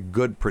what's a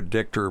good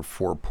predictor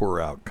for poor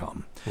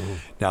outcome. Mm-hmm.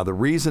 Now, the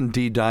reason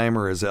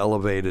D-dimer is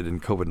elevated in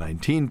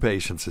COVID-19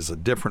 patients is a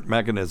different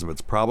mechanism. It's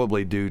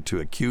probably due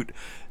to acute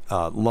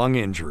lung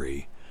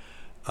injury,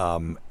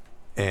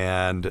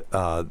 and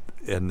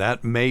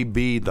that may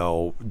be,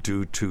 though,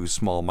 due to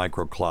small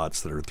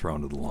microclots that are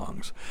thrown to the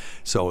lungs.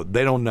 So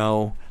they don't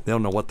know. They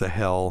don't know what the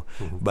hell.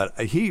 Mm-hmm. But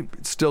he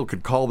still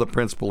could call the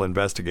principal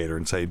investigator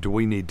and say, do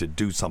we need to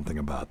do something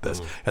about this?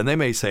 Mm-hmm. And they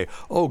may say,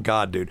 oh,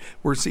 God, dude,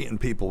 we're seeing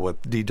people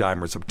with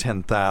D-dimers of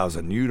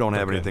 10,000. You don't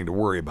have anything to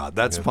worry about.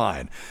 That's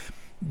fine.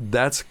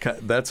 That's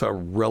a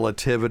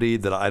relativity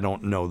that I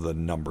don't know the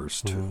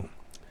numbers to. Mm-hmm.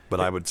 But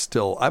I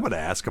would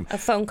ask him. A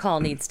phone call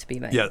needs to be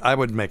made. Yeah, I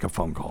would make a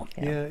phone call.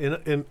 Yeah,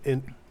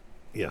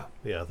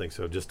 I think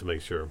so, just to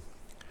make sure.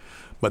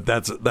 But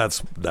that's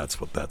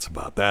what that's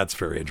about. That's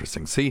very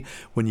interesting. See,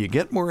 when you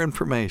get more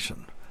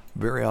information,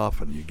 very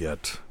often you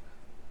get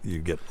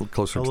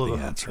closer to the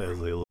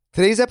answer.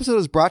 Today's episode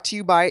is brought to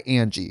you by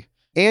Angie.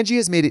 Angie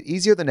has made it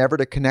easier than ever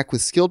to connect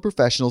with skilled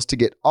professionals to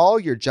get all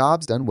your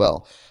jobs done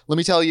well. Let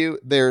me tell you,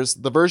 there's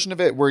the version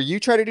of it where you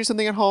try to do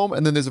something at home,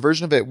 and then there's a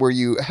version of it where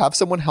you have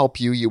someone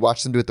help you, you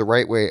watch them do it the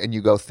right way, and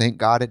you go, thank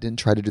God I didn't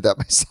try to do that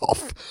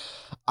myself.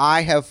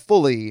 I have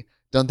fully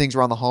done things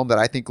around the home that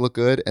I think look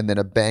good, and then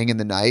a bang in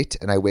the night,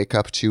 and I wake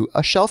up to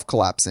a shelf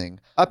collapsing,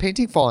 a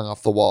painting falling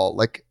off the wall.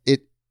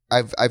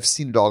 I've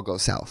seen it all go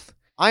south.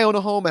 I own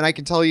a home, and I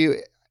can tell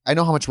you, I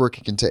know how much work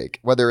it can take.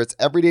 Whether it's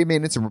everyday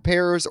maintenance and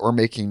repairs or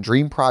making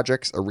dream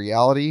projects a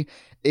reality,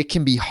 it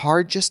can be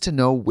hard just to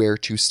know where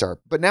to start.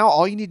 But now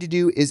all you need to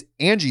do is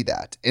Angie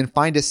that and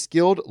find a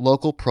skilled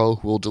local pro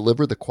who will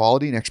deliver the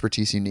quality and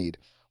expertise you need.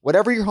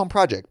 Whatever your home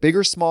project, big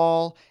or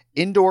small,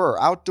 indoor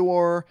or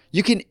outdoor,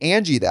 you can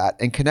Angie that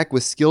and connect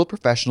with skilled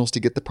professionals to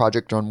get the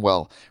project done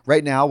well.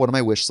 Right now, one of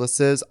my wish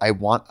lists is I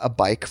want a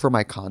bike for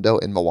my condo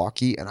in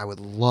Milwaukee, and I would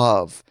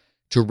love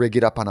to rig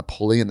it up on a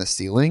pulley in the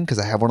ceiling because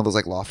I have one of those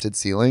lofted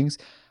ceilings,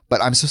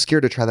 but I'm so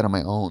scared to try that on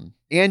my own.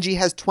 Angie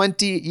has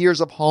 20 years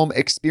of home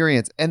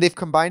experience, and they've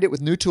combined it with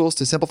new tools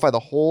to simplify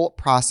the whole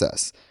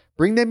process.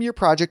 Bring them your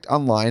project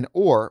online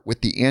or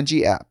with the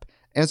Angie app.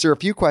 Answer a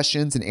few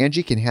questions and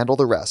Angie can handle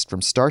the rest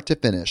from start to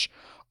finish,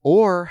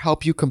 or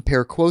help you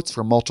compare quotes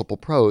from multiple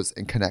pros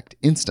and connect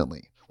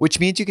instantly, which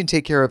means you can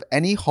take care of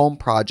any home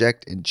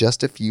project in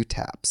just a few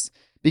taps.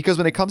 Because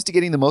when it comes to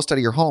getting the most out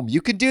of your home,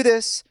 you can do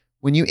this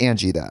when you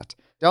Angie that.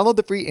 Download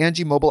the free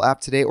Angie mobile app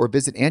today or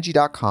visit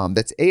Angie.com.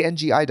 That's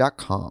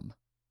ANGI.com.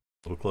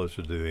 A little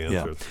closer to the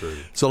answer. Yeah.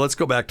 So let's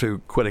go back to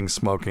quitting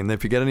smoking.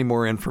 If you get any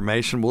more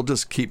information, we'll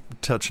just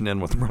keep touching in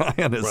with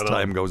Brian as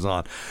time goes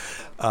on.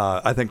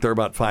 I think they're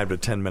about 5 to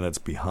 10 minutes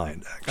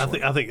behind,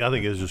 actually. I think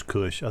it's just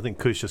Kush. I think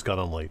Kush just got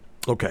on late.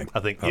 Okay. I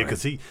think, All yeah,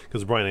 right.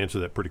 because Brian answered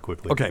that pretty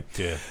quickly. Okay.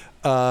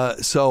 Yeah.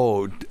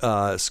 So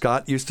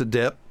Scott used to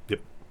dip. Yep.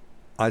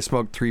 I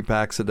smoked 3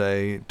 packs a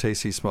day.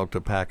 Tacey smoked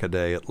a pack a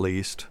day at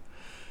least.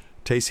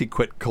 Tacey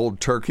quit cold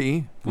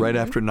turkey right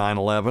after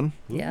 9/11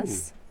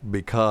 Yes.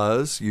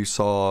 because you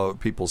saw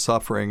people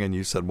suffering and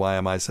you said, why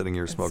am I sitting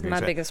here smoking?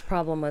 My biggest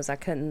problem was I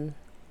couldn't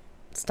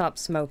stop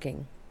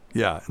smoking.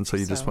 Yeah, and so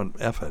you just went,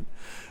 F it.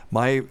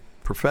 My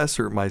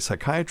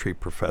psychiatry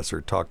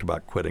professor talked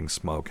about quitting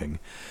smoking.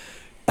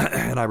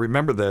 And I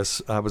remember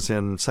this. I was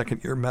in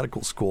second year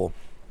medical school.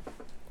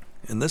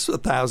 And this was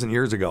 1,000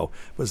 years ago.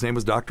 His name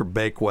was Dr.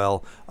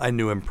 Bakewell. I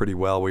knew him pretty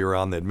well. We were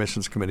on the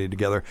admissions committee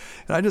together.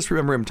 And I just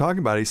remember him talking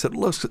about it. He said,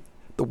 look,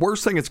 the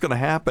worst thing that's going to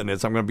happen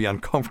is I'm going to be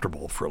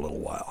uncomfortable for a little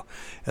while.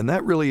 And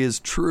that really is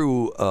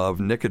true of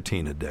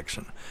nicotine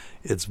addiction.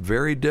 It's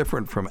very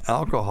different from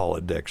alcohol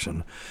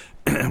addiction,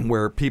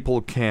 where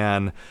people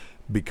can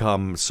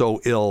become so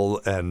ill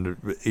and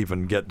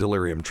even get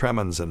delirium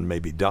tremens and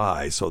maybe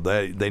die, so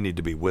they need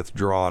to be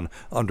withdrawn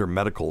under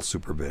medical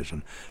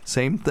supervision.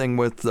 Same thing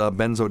with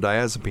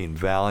benzodiazepine,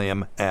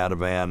 Valium,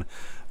 Ativan,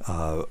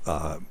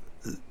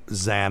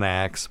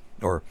 Xanax,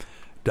 or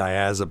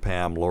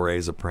diazepam,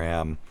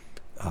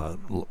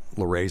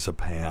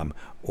 lorazepam,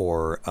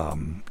 or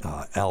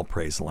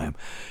alprazolam.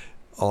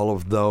 All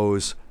of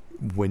those,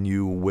 when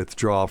you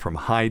withdraw from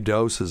high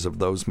doses of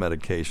those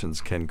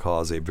medications, can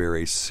cause a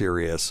very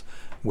serious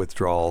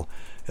withdrawal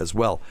as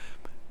well.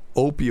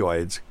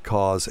 Opioids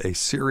cause a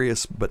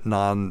serious but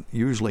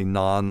usually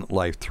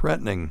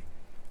non-life-threatening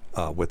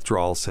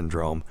withdrawal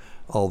syndrome,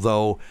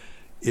 although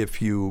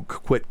if you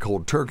quit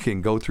cold turkey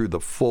and go through the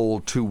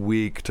full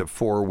 2-week to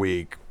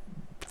 4-week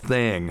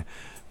thing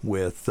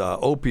with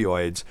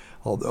opioids,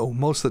 although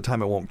most of the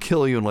time it won't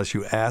kill you unless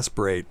you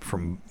aspirate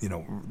from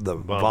the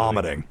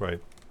vomiting. Right.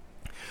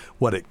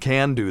 What it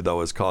can do,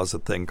 though, is cause a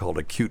thing called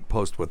acute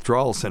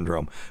post-withdrawal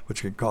syndrome,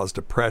 which can cause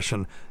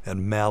depression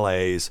and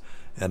malaise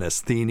and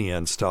asthenia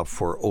and stuff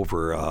for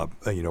over,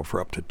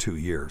 for up to 2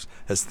 years.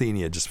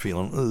 Asthenia, just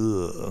feeling,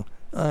 ugh,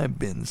 I've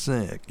been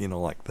sick,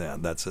 like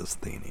that. That's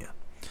asthenia.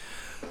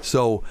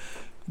 So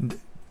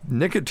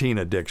nicotine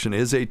addiction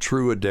is a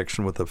true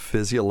addiction with a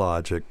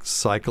physiologic,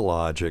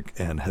 psychologic,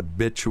 and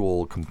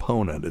habitual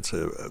component. It's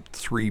a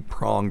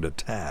 3-pronged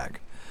attack.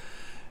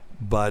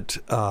 But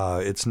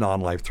it's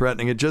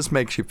non-life-threatening. It just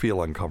makes you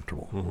feel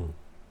uncomfortable. Mm-hmm.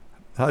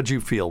 How'd you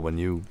feel when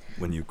you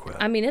quit?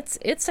 I mean,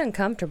 it's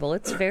uncomfortable.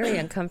 It's very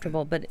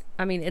uncomfortable, but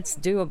I mean, it's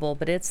doable,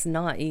 but it's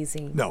not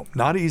easy. No,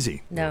 not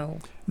easy. No.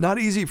 Not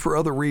easy for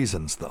other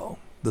reasons, though.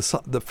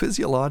 The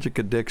physiologic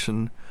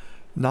addiction,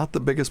 not the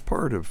biggest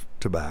part of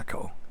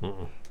tobacco.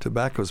 Mm-mm.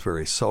 Tobacco is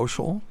very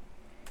social.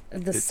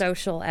 The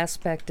social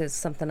aspect is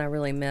something I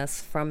really miss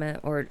from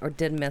it, or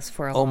did miss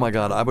for a long time. Oh, my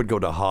God. I would go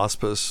to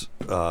hospice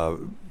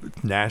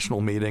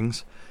national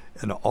meetings,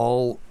 and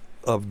all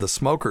of the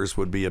smokers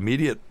would be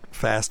immediate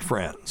fast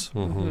friends.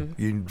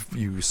 Mm-hmm.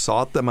 You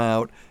sought them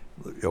out.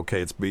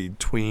 Okay, it's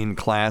between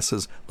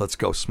classes. Let's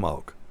go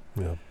smoke.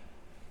 Yeah.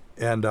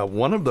 And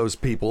one of those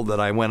people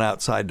that I went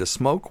outside to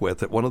smoke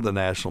with at one of the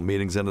national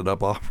meetings ended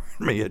up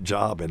offering me a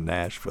job in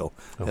Nashville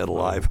at a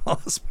live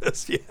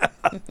hospice. Yeah.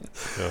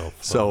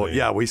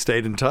 So we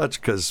stayed in touch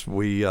because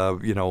we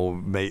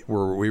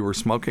were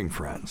smoking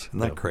friends. Isn't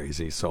that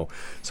crazy? So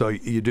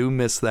you do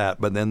miss that,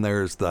 but then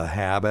there's the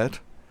habit,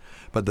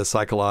 but the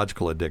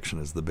psychological addiction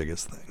is the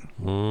biggest thing.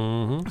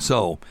 Mm-hmm.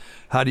 So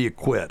how do you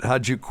quit?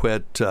 How'd you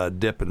quit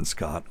dipping,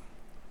 Scott?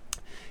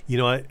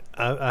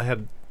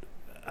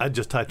 I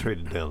just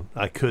titrated down.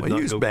 I could not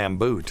use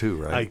bamboo too,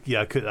 right?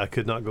 I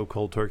could not go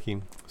cold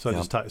turkey. So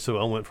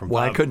I went from.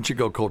 Why couldn't you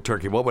go cold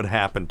turkey? What would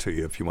happen to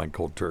you if you went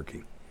cold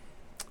turkey?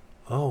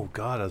 Oh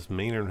God, I was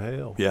meaner than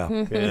hell. Yeah,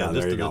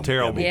 just a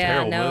terrible mood.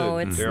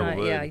 It's not.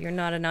 Mood. Yeah, you're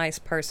not a nice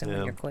person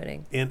when you're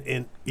quitting.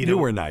 And you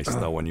were nice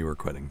though when you were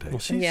quitting, Dave. Well,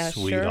 she's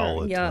sweet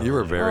all the time. You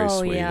were very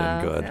sweet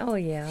and good. Oh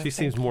yeah. She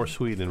seems more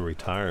sweet in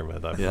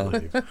retirement, I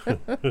believe.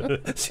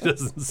 She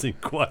doesn't seem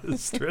quite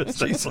as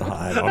stressed.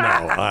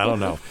 I don't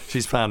know.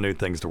 She's found new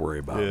things to worry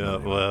about. Yeah,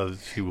 well,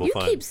 she will. You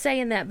keep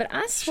saying that, but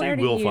I swear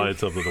to you, she will find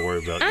something to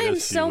worry about. I am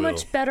so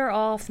much better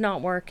off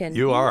not working.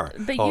 You are,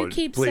 but you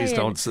keep please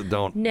saying,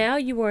 don't. Now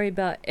you worry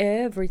about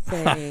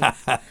everything,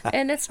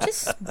 and it's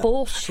just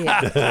bullshit.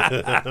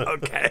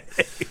 Okay.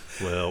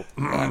 Well,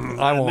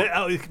 I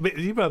won't.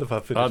 You mind if I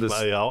finish?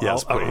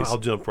 I'll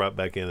jump right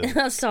back in.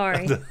 I'm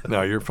sorry.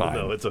 No, you're fine.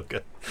 No, it's okay.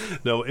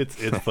 No, it's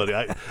funny.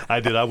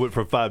 I went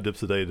from 5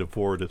 dips a day to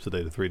 4 dips a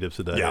day to 3 dips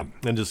a day. Yeah.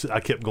 And I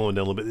kept going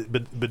down a little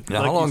bit. But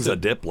now, how long does a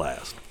dip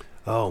last?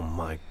 Oh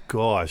my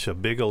gosh, a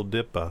big old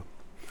dip of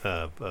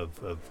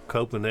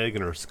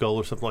Copenhagen or Skull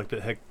or something like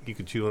that. Heck, you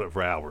could chew on it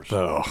for hours.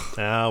 Oh.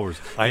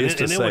 Hours. I used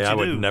to say I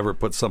would never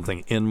put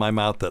something in my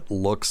mouth that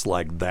looks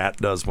like that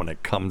does when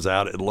it comes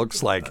out. It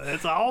looks like...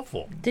 It's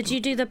awful. Did you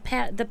do the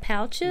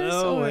pouches?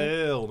 No,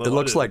 hell no. It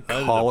looks like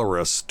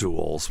cholera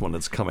stools when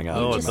it's coming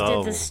out. You just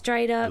did the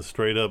straight up. The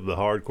straight up, the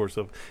hardcore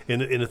stuff.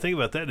 And the thing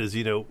about that is,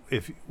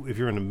 if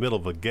you're in the middle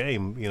of a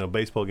game,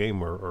 baseball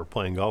game or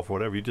playing golf or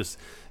whatever,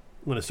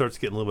 when it starts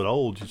getting a little bit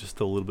old, you just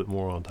throw a little bit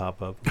more on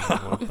top of it.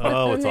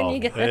 Oh, it's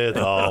awful. It's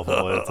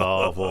awful. It's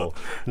awful.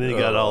 And then you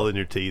got it all in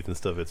your teeth and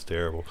stuff. It's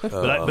terrible.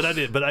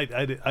 But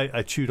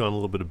I chewed on a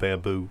little bit of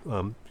bamboo,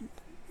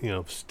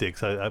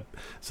 sticks.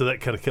 So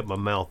that kind of kept my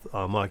mouth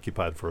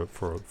occupied for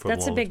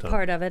That's a big time.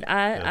 part of it.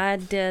 I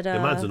did.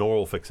 Mine's an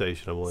oral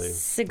fixation, I believe.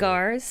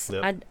 Cigars.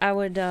 Yep. I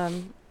would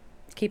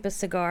keep a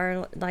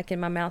cigar like in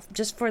my mouth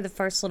just for the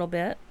first little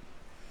bit.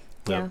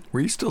 Yeah. Were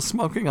you still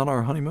smoking on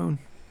our honeymoon?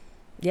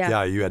 Yeah.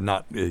 Yeah, you had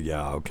not.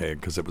 Yeah, okay,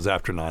 because it was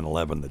after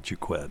 9/11 that you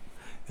quit,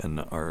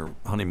 and our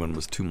honeymoon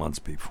was 2 months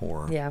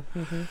before. Yeah.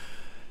 Mm-hmm.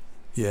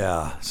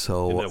 Yeah.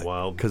 So. Isn't that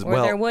wild?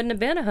 There wouldn't have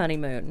been a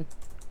honeymoon.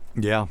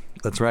 Yeah,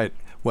 that's right.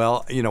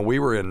 Well, we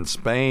were in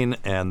Spain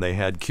and they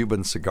had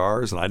Cuban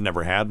cigars, and I'd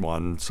never had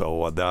one,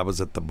 so I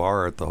was at the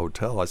bar at the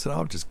hotel. I said,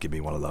 "Oh, just give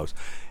me one of those,"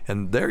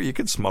 and there you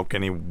could smoke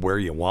anywhere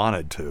you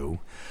wanted to.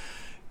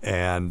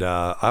 And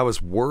I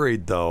was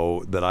worried,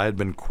 though, that I had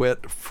been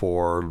quit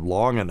for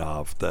long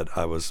enough that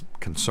I was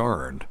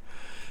concerned.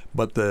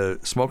 But the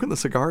smoking the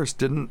cigars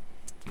didn't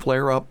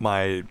flare up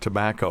my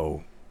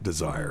tobacco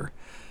desire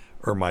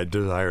or my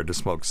desire to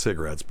smoke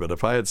cigarettes. But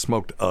if I had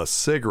smoked a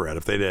cigarette,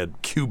 if they'd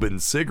had Cuban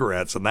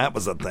cigarettes and that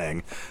was a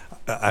thing,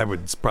 I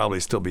would probably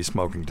still be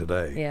smoking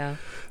today.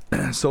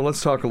 Yeah. So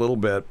let's talk a little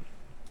bit.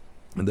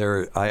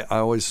 I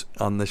always,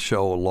 on this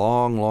show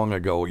long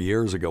ago,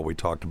 years ago, we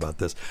talked about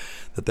this,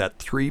 that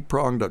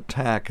three-pronged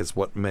attack is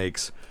what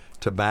makes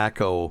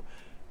tobacco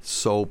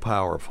so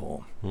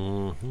powerful.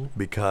 Mm-hmm.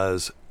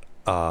 Because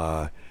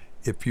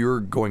if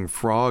you're going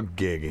frog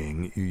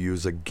gigging, you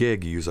use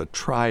a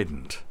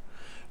trident.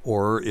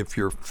 Or if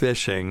you're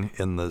fishing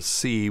in the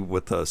sea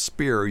with a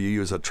spear, you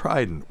use a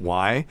trident.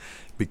 Why?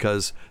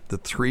 Because the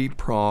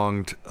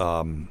three-pronged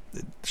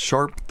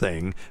sharp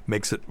thing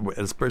makes it,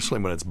 especially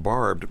when it's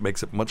barbed,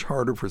 makes it much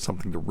harder for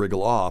something to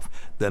wriggle off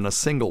than a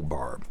single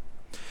barb.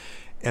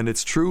 And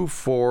it's true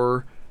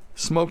for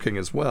smoking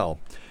as well.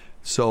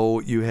 So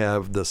you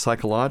have the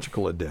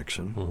psychological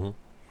addiction,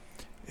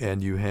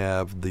 and you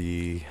have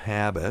the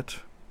habit,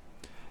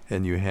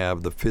 and you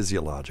have the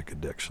physiologic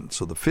addiction.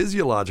 So the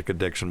physiologic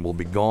addiction will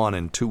be gone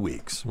in 2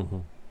 weeks,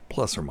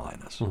 plus or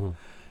minus.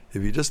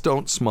 If you just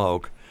don't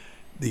smoke,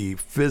 the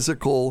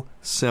physical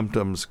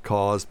symptoms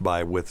caused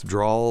by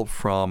withdrawal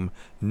from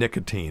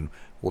nicotine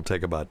will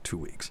take about 2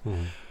 weeks.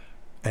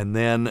 And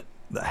then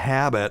the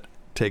habit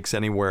takes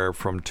anywhere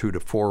from 2 to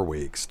 4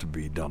 weeks to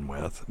be done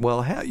with.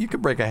 Well, you can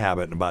break a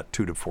habit in about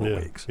 2 to 4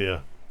 weeks.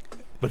 Yeah.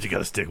 But you got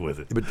to stick with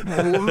it. But,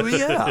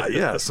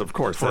 yes, of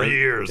course. For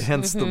years.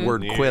 Hence the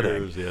word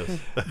quitting. Yes.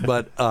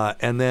 But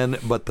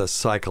the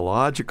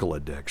psychological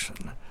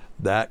addiction,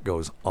 that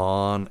goes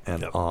on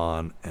and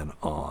on and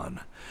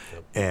on.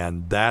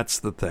 And that's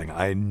the thing.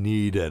 I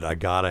need it. I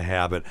got to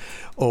have it.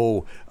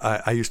 Oh,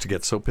 I used to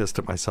get so pissed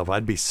at myself.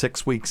 I'd be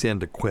 6 weeks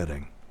into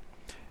quitting,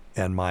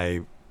 and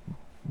my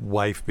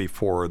wife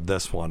before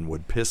this one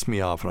would piss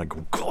me off, and I'd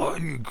go,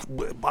 God,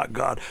 my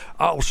God,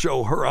 I'll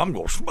show her I'm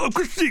going to smoke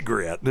a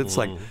cigarette. And it's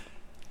like,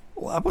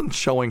 well, I wasn't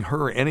showing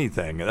her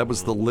anything. That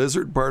was the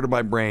lizard part of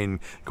my brain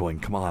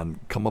going, come on,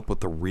 come up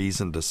with a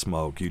reason to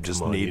smoke. You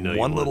just need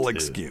one little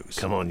excuse.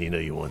 Come on,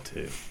 you want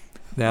to.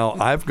 Now,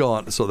 I've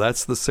gone, so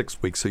that's the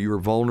 6 weeks. So you were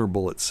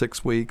vulnerable at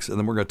 6 weeks, and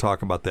then we're going to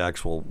talk about the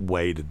actual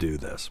way to do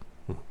this.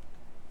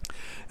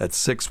 At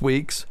 6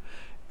 weeks,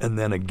 and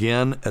then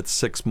again at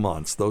 6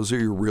 months. Those are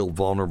your real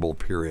vulnerable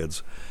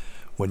periods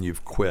when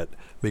you've quit.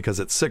 Because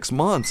at 6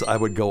 months, I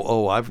would go,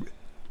 oh,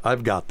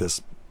 I've got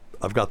this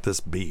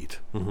beat.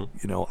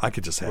 I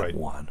could just have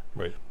one.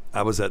 Right.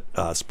 I was at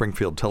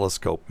Springfield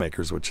Telescope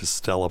Makers, which is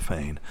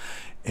Stellafane,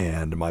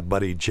 and my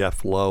buddy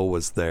Jeff Lowe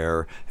was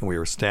there, and we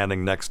were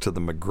standing next to the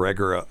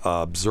McGregor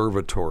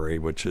Observatory,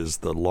 which is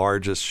the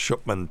largest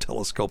Schumann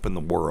telescope in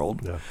the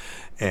world. Yeah.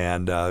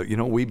 And,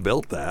 we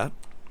built that.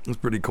 It was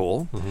pretty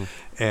cool.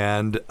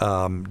 And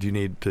do you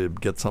need to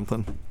get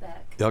something?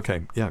 Back.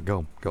 Okay. Yeah,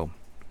 go.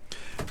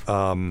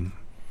 I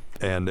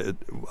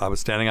was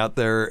standing out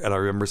there, and I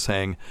remember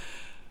saying,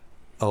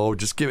 oh,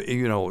 just give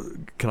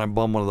can I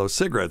bum one of those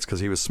cigarettes?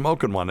 Because he was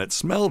smoking one. It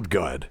smelled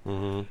good.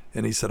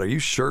 And he said, are you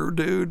sure,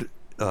 dude?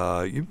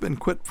 You've been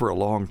quit for a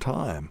long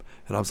time.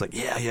 And I was like,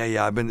 yeah.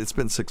 It's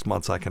been 6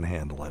 months. I can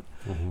handle it.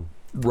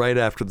 Right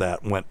after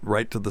that, went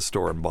right to the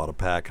store and bought a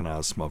pack, and I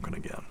was smoking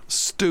again.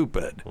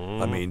 Stupid.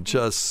 I mean,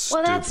 just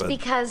stupid. Well, that's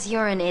because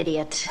you're an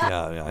idiot.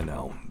 Yeah, I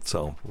know.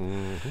 So,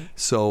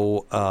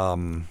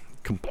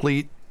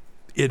 complete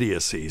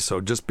idiocy.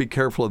 So just be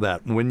careful of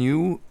that. When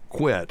you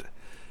quit,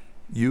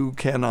 you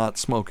cannot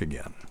smoke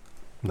again.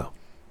 No.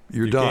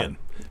 You're done.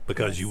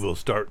 Because you will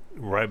start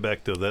right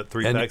back to that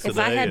 3 packs a day. If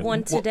I had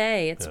one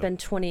today, it's been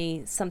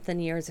 20-something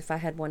years if I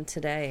had one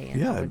today.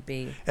 And it would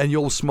be. And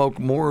you'll smoke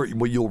more.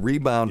 Well, you'll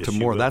rebound to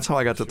more. Will. That's how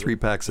I got to 3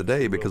 packs a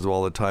day because of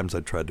all the times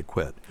I tried to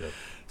quit. Yep.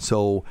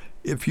 So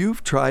if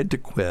you've tried to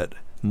quit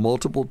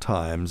multiple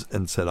times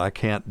and said, I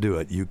can't do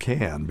it, you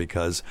can,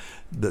 because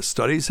the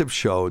studies have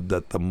showed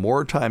that the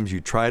more times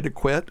you try to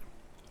quit,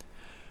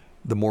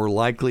 the more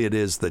likely it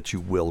is that you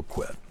will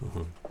quit.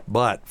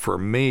 But for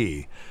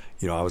me,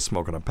 I was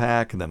smoking a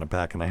pack and then a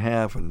pack and a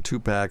half and 2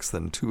 packs,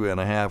 then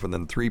 2.5, and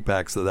then 3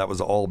 packs. So that was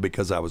all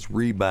because I was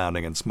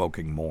rebounding and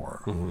smoking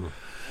more. Mm-hmm.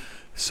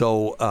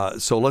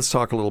 So let's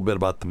talk a little bit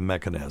about the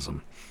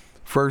mechanism.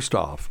 First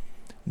off,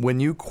 when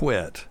you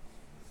quit,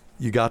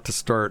 you got to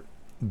start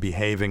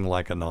behaving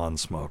like a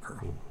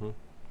non-smoker.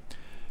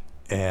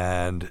 Mm-hmm.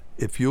 And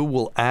if you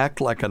will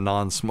act like a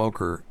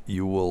non-smoker,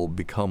 you will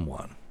become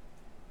one.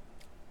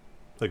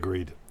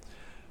 Agreed.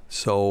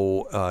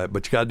 So,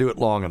 but you got to do it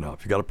long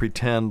enough. You got to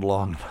pretend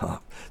long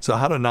enough. So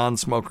how do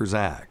non-smokers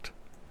act?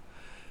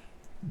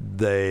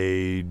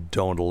 They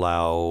don't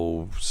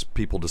allow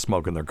people to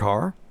smoke in their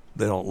car.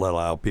 They don't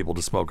allow people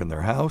to smoke in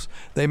their house.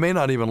 They may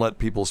not even let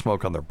people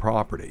smoke on their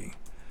property.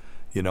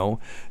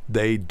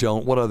 They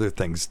don't. What other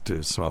things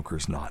do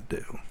smokers not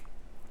do?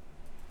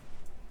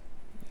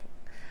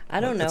 I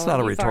don't know. It's not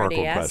a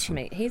rhetorical question.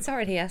 question. He's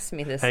already asked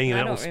me this. Hanging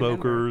I out don't with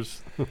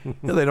smokers.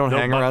 No, they don't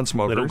hang around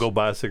smokers. They don't go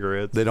buy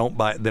cigarettes. They don't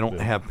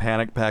have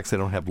panic packs. They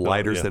don't have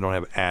lighters. yeah. They don't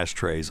have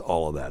ashtrays.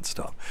 All of that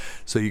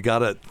stuff. So you got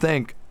to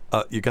think.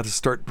 You got to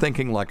start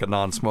thinking like a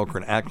non-smoker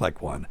and act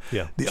like one.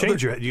 Yeah. You got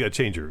to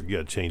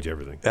change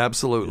everything.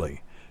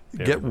 Absolutely.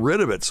 Yeah. Get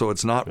rid of it so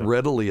it's not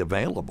readily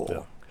available.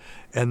 Yeah.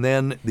 And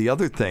then the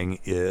other thing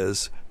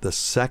is the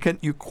second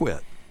you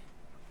quit,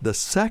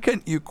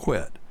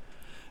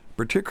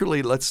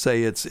 particularly let's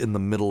say it's in the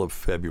middle of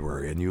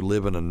February and you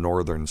live in a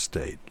northern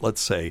state, let's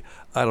say,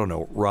 I don't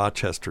know,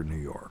 Rochester, New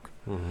York.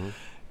 Mm-hmm.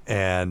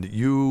 And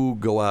you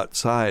go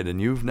outside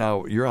and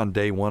you're on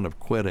day 1 of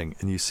quitting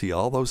and you see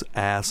all those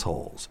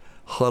assholes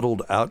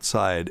huddled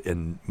outside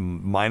in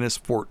minus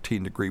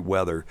 14 degree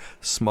weather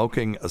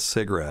smoking a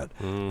cigarette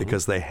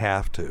because they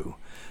have to.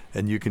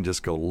 And you can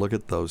just go, look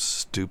at those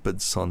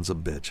stupid sons of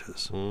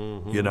bitches.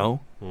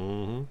 Mm-hmm.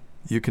 Mm-hmm.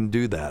 You can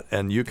do that.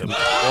 And you can,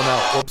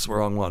 oh no, oops,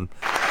 wrong one.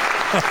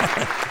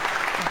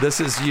 This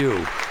is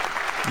you.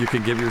 You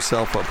can give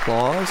yourself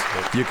applause.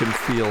 You can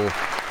feel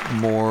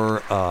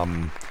more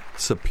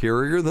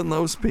superior than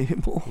those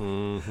people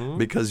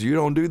because you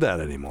don't do that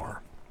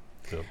anymore.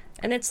 Yep.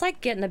 And it's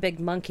like getting a big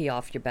monkey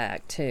off your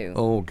back, too.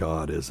 Oh,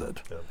 God, is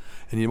it? Yep.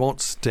 And you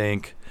won't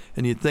stink.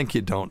 And you think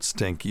you don't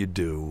stink. You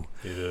do.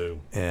 You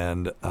do.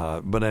 And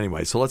but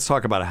anyway, so let's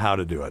talk about how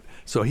to do it.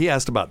 So he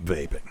asked about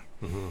vaping.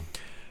 Mm-hmm.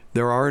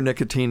 There are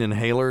nicotine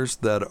inhalers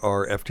that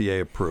are FDA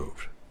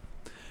approved.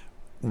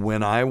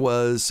 When I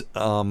was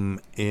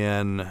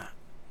in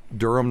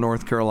Durham,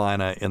 North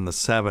Carolina in the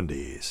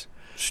 70s,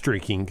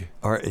 streaking.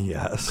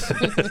 Yes.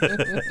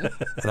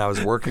 And I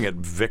was working at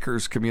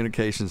Vickers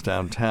Communications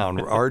downtown.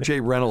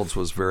 R.J. Reynolds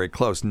was very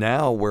close.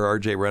 Now, where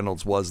R.J.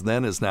 Reynolds was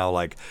then is now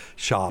like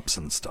shops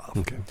and stuff.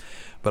 Okay.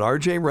 But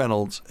R.J.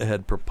 Reynolds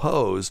had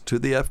proposed to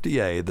the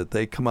FDA that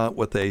they come out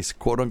with a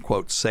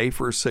quote-unquote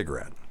safer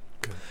cigarette.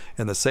 Okay.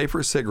 And the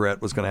safer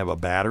cigarette was going to have a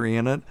battery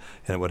in it,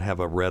 and it would have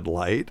a red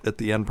light at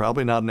the end.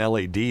 Probably not an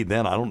LED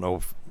then. I don't know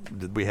if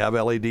did we have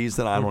LEDs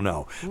then? I don't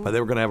know. But they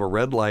were going to have a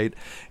red light,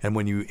 and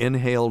when you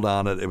inhaled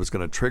on it, it was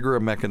going to trigger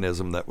a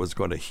mechanism that was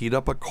going to heat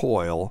up a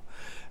coil,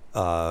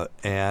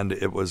 and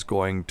it was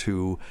going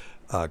to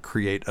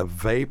create a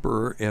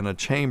vapor in a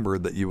chamber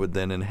that you would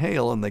then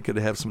inhale, and they could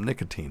have some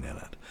nicotine in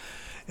it.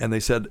 And they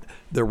said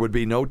there would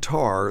be no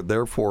tar,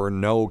 therefore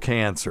no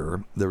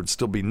cancer. There would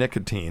still be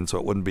nicotine, so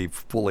it wouldn't be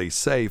fully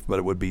safe, but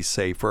it would be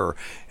safer.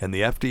 And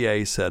the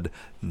FDA said,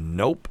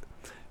 nope.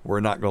 We're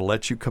not going to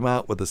let you come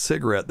out with a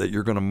cigarette that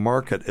you're going to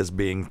market as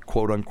being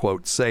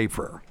quote-unquote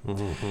safer.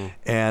 Mm-hmm.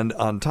 And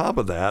on top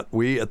of that,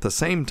 we, at the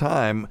same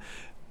time,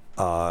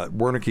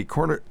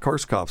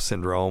 Wernicke-Korsakoff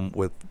syndrome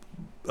with,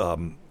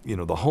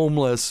 the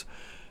homeless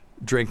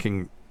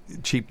drinking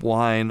cheap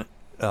wine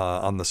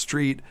on the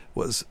street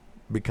was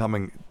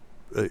becoming,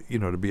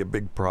 to be a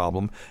big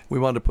problem. We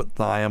wanted to put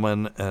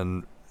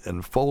thiamine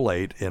and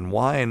folate in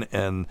wine,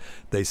 and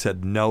they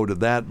said no to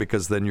that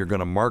because then you're going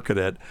to market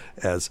it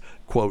as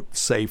quote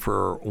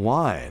safer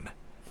wine.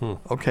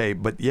 Okay,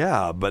 but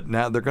now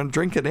they're going to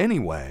drink it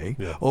anyway.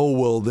 Yeah. Oh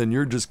well, then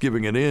you're just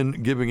giving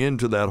in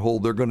to that whole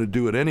they're going to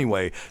do it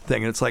anyway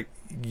thing. And it's like,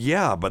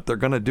 yeah, but they're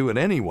going to do it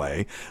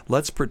anyway.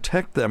 Let's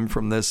protect them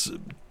from this.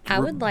 I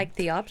would like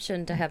the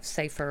option to have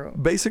safer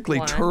basically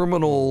wine.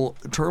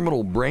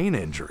 terminal brain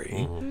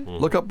injury. Mm-hmm.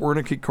 Look up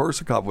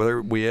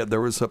Wernicke-Korsakoff.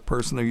 There was a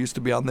person who used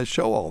to be on this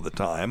show all the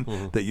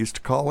time that used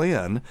to call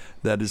in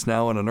that is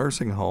now in a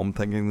nursing home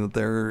thinking that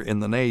they're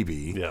in the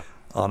Navy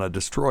on a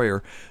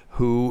destroyer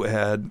who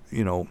had,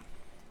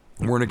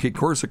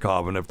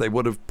 Wernicke-Korsakoff. And if they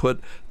would have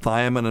put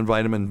thiamine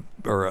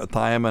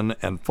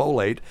and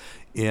folate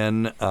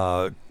in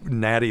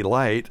Natty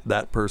Light,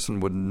 that person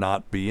would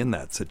not be in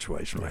that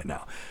situation right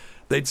now.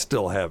 They'd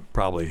still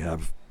probably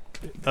have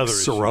other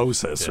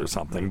cirrhosis or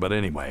something. But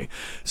anyway,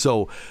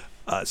 so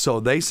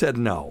they said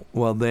no.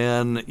 Well,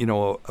 then,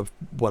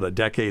 a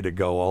decade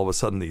ago, all of a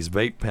sudden these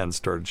vape pens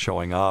started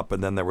showing up,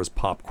 and then there was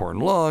popcorn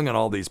lung and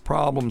all these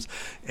problems,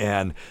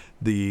 and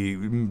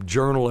the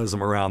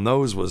journalism around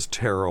those was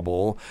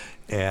terrible.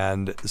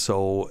 And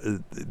so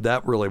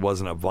that really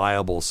wasn't a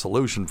viable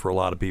solution for a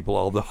lot of people,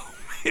 although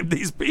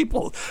these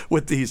people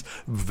with these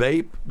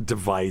vape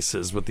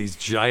devices, with these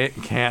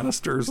giant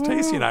canisters.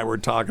 Tacey and I were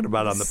talking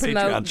about on the Smoke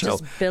Patreon show.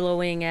 just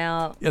billowing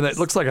out. And it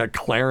looks like a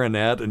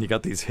clarinet, and you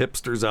got these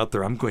hipsters out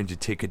there. I'm going to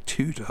take a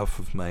toot off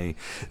of my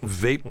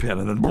vape pen,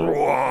 and then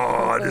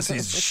just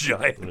these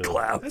giant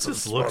clouds. It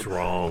just looks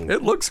wrong.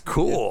 It looks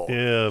cool.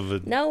 Yeah,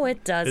 but No,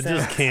 it doesn't. it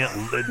just can't.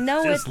 It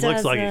No, just it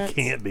looks like it doesn't.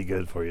 can't be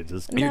good for you.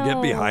 Just You get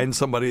No. behind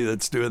somebody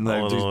that's doing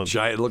these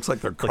giant. It looks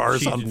like their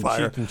car's on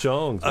fire. Cheech and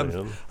Chong's,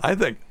 man. I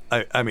think.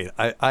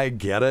 I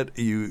get it.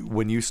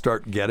 When you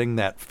start getting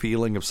that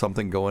feeling of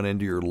something going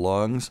into your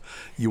lungs,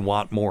 you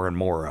want more and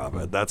more of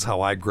it. That's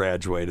how I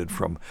graduated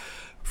from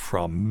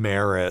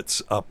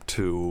Merritts up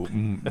to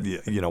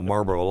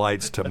Marlboro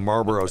Lights to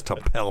Marlboros to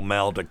Pall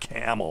Mall to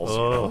Camels.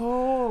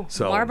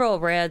 So Marlboro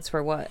Reds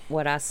were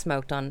what I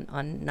smoked on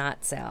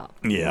nights out.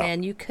 Yeah.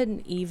 Man, you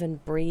couldn't even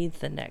breathe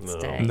the next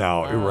day.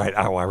 No, Wow. right.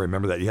 Oh, I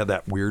remember that. You had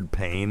that weird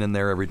pain in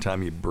there every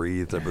time you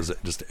breathed. It was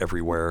just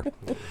everywhere.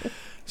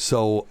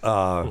 So,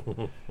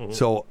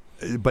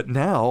 but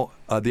now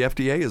the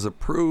FDA has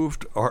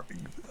approved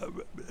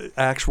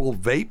actual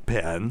vape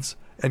pens,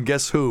 and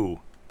guess who?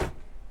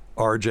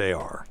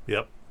 RJR.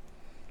 Yep.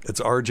 It's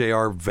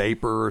RJR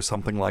Vapor or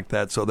something like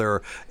that. So there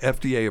are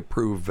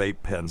FDA-approved vape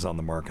pens on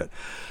the market.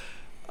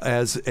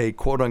 As a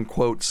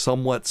quote-unquote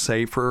somewhat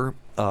safer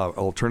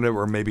alternative,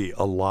 or maybe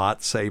a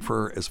lot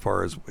safer as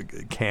far as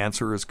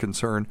cancer is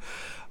concerned,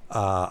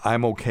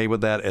 I'm okay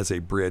with that as a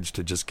bridge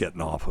to just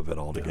getting off of it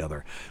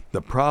altogether. Yeah.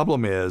 The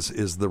problem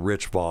is the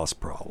Rich Voss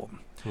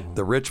problem. Mm-hmm.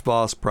 The Rich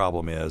Voss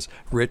problem is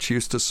Rich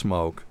used to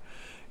smoke,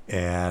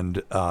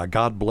 and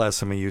God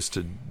bless him, he used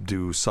to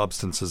do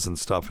substances and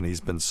stuff, and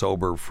he's been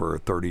sober for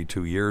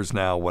 32 years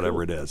now,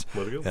 whatever it is.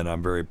 And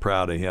I'm very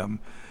proud of him.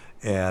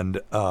 And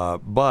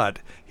but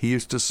he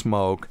used to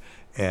smoke,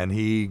 and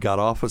he got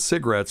off of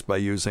cigarettes by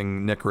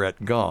using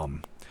Nicorette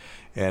gum.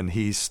 And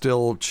he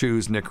still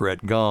chews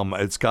Nicorette gum.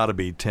 It's got to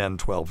be 10,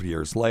 12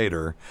 years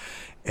later.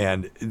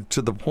 And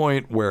to the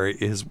point where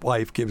his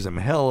wife gives him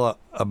hell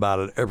about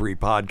it every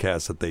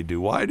podcast that they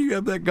do. Why do you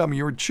have that gum?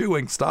 You were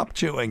chewing. Stop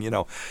chewing,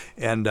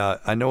 And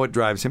I know it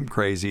drives him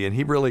crazy, and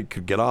he really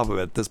could get off of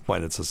it. At this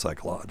point, it's a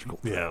psychological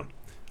thing. Yeah.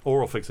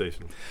 Oral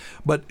fixation.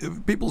 But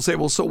people say,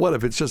 well, so what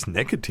if it's just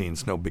nicotine?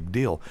 It's no big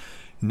deal.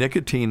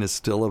 Nicotine is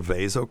still a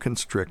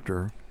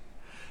vasoconstrictor.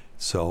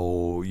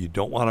 So you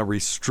don't want to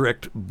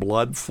restrict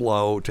blood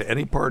flow to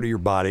any part of your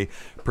body,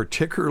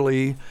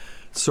 particularly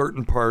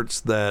certain parts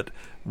that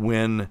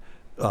when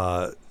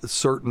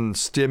certain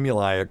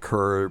stimuli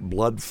occur,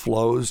 blood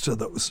flows to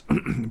those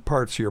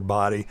parts of your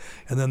body,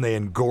 and then they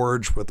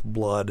engorge with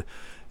blood,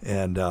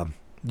 and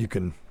you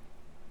can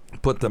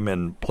put them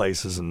in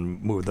places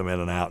and move them in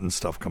and out, and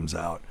stuff comes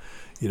out.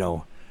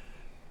 You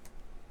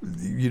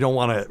don't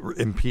want to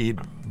impede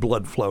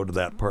blood flow to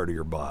that part of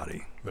your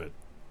body. Right.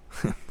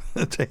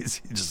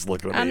 Tacey just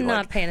looking at me I'm not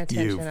like, paying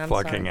attention. you I'm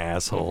fucking sorry.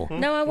 asshole.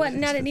 No, I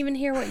wasn't. I didn't even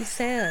hear what you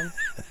said.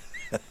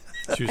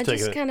 She was I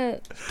just kind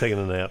of taking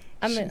a nap.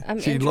 I'm She's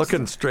interested.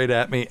 looking straight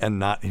at me and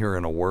not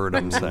hearing a word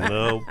I'm saying.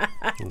 No.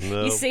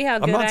 You see how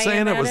good I'm not I saying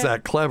am it at was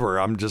that clever.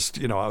 I'm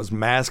just, I was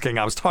masking.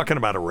 I was talking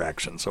about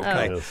erections,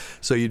 okay? Oh.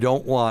 So you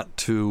don't want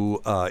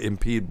to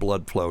impede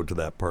blood flow to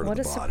that part What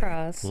of the a body.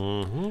 surprise.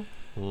 Mm-hmm.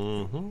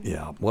 Mm-hmm.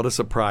 Yeah, what a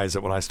surprise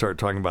that when I start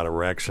talking about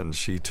erections,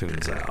 she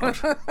tunes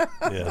out.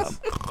 Yes.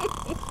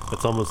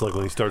 It's almost like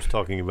when he starts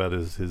talking about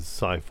his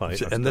sci-fi.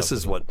 And this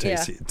is what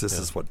Tacey. Yeah. This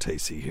is what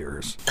Tacey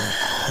hears.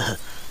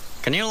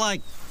 Can you,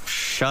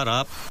 shut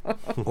up?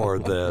 Or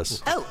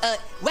this. Oh,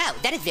 wow,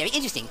 that is very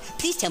interesting.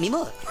 Please tell me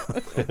more.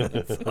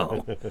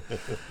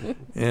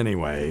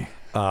 Anyway,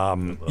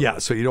 yeah,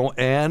 so you don't,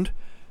 and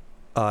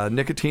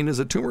nicotine is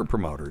a tumor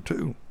promoter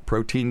too.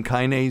 Protein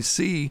kinase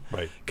C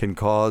can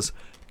cause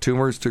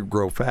tumors to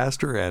grow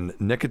faster, and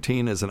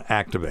nicotine is an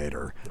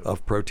activator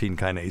of protein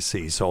kinase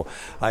C. So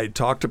I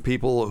talk to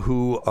people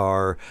who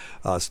are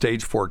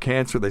stage 4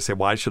 cancer. They say,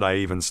 why should I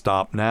even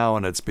stop now?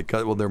 And it's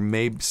because, well, there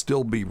may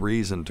still be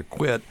reason to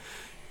quit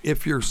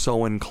if you're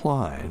so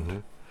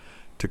inclined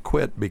to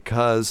quit,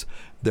 because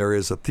there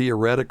is a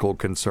theoretical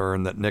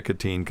concern that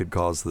nicotine could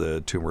cause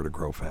the tumor to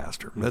grow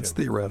faster. That's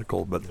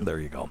theoretical, but there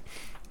you go.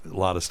 A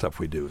lot of stuff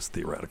we do is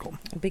theoretical.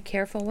 Be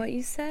careful what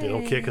you say. You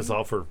don't kick us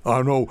off for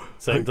I know.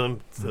 saying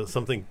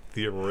something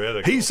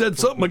theoretical. He said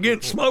something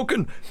against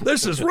smoking.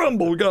 This is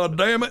Rumble,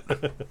 goddammit.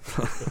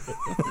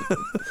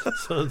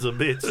 Sons of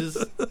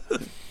bitches.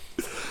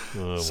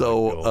 Oh,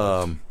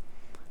 So,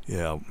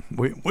 yeah,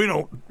 we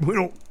don't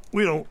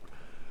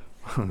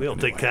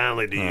take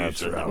kindly to you, That's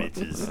sons of right.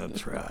 bitches.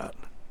 That's right.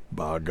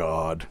 By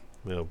God.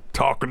 Yep.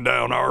 Talking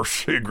down our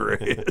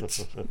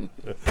cigarettes.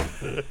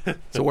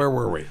 So where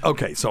were we?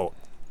 Okay, so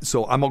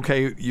I'm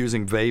okay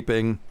using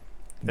vaping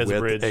As a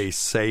with bridge. a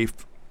safe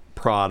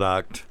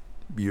product.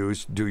 Do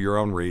your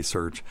own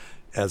research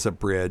as a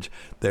bridge.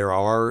 There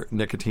are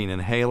nicotine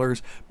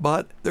inhalers,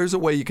 but there's a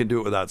way you can do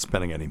it without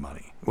spending any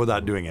money,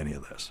 without doing any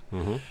of this.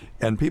 Mm-hmm.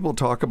 And people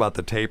talk about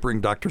the tapering.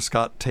 Dr.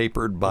 Scott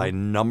tapered by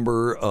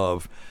number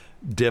of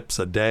dips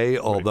a day,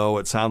 although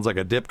it sounds like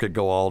a dip could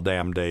go all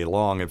damn day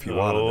long if you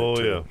wanted it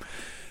to. Yeah.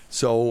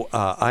 So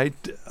I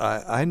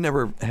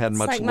never had It's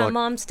much like luck. my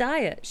mom's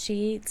diet.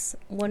 She eats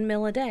 1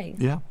 meal a day.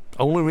 Yeah,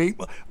 only eat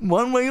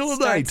one meal a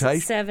day, Starts at Tay.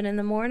 7 in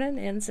the morning,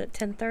 ends at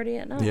 10:30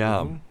 at night.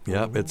 Yeah,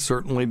 yeah, it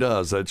certainly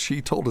does.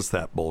 She told us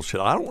that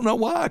bullshit. I don't know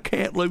why I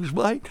can't lose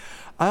weight.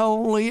 I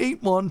only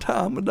eat one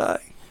time a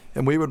day.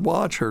 And we would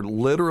watch her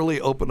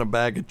literally open a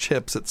bag of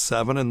chips at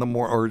 7 in the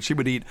morning, or she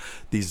would eat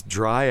these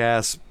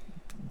dry-ass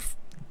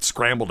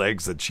scrambled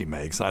eggs that she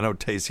makes. I know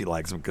Tacey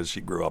likes them because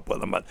she grew up with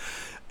them.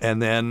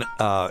 And then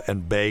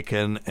and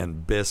bacon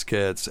and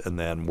biscuits, and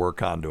then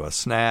work onto a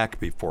snack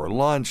before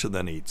lunch, and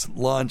then eats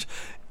lunch,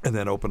 and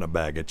then open a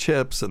bag of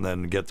chips, and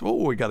then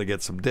we got to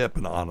get some dip,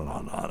 and on and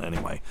on and on.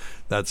 Anyway,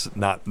 that's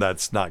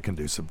not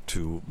conducive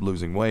to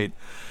losing weight.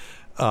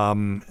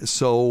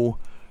 So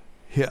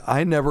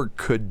I never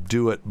could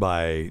do it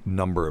by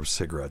number of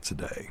cigarettes a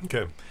day.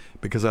 Okay.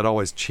 Because I'd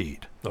always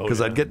cheat.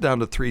 Because I'd get down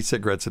to 3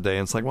 cigarettes a day,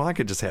 and it's like, well, I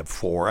could just have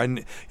 4.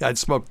 I'd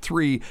smoke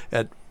 3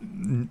 at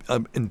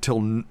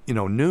until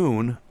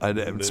noon.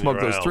 I'd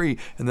smoke those 3,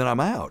 and then I'm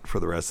out for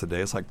the rest of the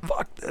day. It's like,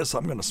 fuck this,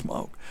 I'm going to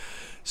smoke.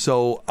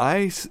 So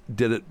I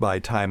did it by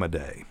time of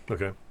day.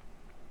 Okay.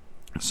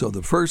 So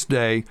the first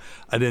day,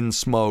 I didn't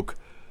smoke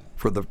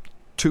for the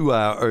 2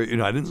 hours.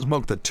 I didn't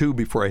smoke the 2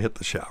 before I hit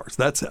the showers.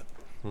 That's it.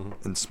 Mm-hmm.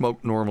 And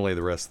smoke normally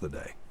the rest of the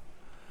day.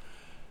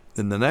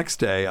 Then the next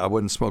day, I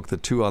wouldn't smoke the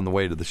 2 on the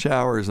way to the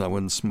showers, and I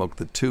wouldn't smoke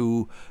the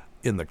 2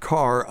 in the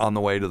car on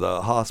the way to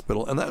the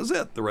hospital, and that was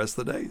it. The rest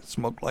of the day,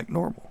 smoked like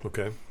normal.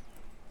 Okay.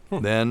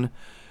 Then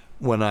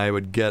when I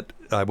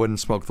wouldn't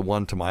smoke the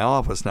 1 to my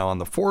office. Now on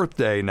the 4th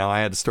day, now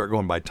I had to start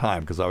going by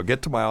time, because I would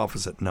get to my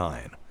office at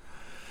 9.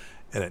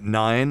 And at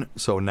 9,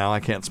 so now I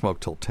can't smoke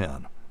till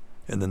 10.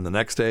 And then the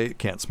next day,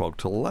 can't smoke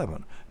till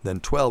 11. Then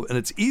 12. And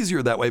it's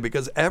easier that way,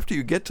 because after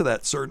you get to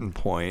that certain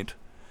point,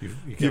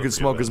 you can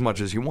smoke as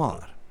much as you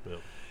want.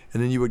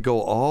 And then you would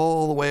go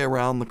all the way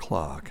around the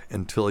clock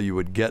until you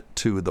would get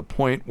to the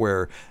point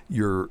where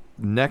your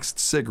next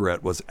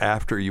cigarette was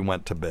after you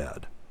went to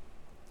bed.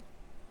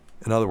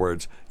 In other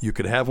words, you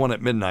could have one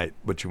at midnight,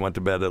 but you went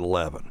to bed at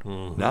 11.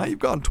 Mm-hmm. Now you've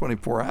gone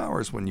 24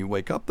 hours when you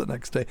wake up the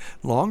next day,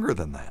 longer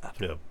than that.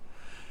 Yep.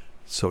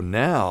 So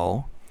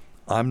now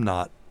I'm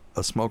not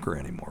a smoker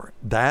anymore.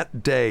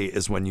 That day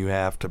is when you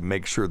have to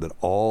make sure that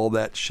all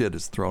that shit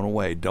is thrown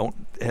away.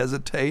 Don't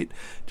hesitate.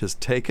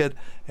 Just take it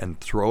and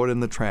throw it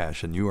in the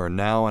trash, and you are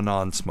now a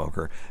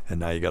non-smoker,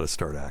 and now you got to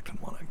start acting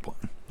like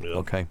one. Yep.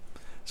 Okay?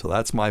 So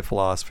that's my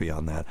philosophy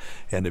on that.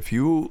 And if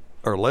you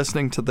are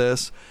listening to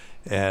this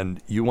and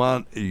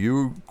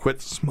you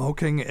quit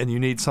smoking and you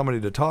need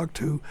somebody to talk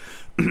to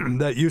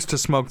that used to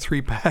smoke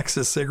 3 packs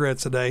of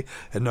cigarettes a day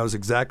and knows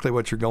exactly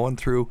what you're going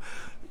through,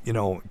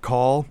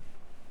 call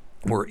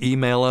or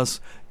email us.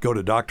 Go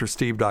to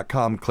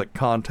drsteve.com, click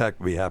contact.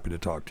 We'll be happy to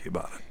talk to you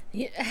about it.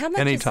 Yeah, how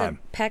much is a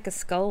pack of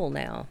Skoal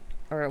now,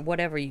 or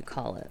whatever you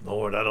call it?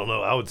 Lord, I don't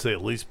know. I would say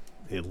at least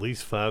 $5,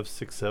 $6,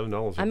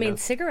 $7. I mean,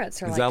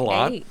 cigarettes are is like that a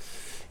lot? $8.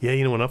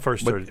 Yeah, when I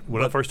first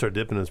started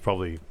dipping, it's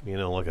probably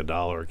like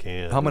 $1 a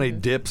can. How many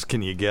dips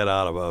can you get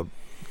out of a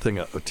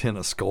tin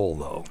of Skoal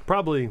though?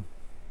 Probably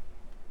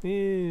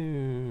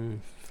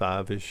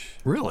 5-ish.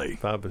 Really?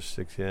 5 or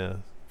 6, yeah.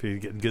 If you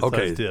get good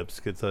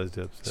size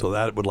dips. So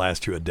that would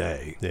last you a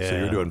day. Yeah. So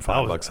you're doing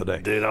 $5 a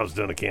day. Dude, I was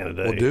doing a can a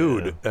day. Well,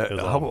 dude,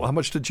 how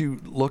much did you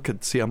look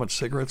at? See how much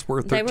cigarettes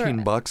were?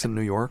 $13 in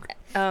New York.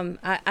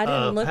 I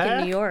didn't look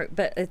in New York,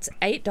 but it's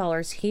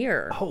 $8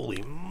 here.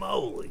 Holy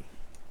moly!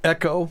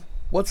 Echo,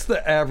 what's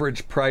the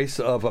average price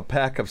of a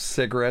pack of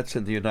cigarettes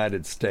in the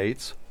United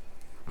States?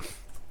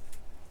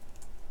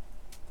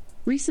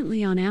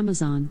 Recently on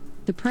Amazon,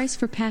 the price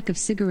for pack of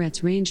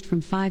cigarettes ranged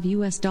from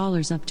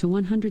 $5 up to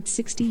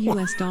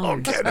 $160.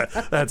 Okay,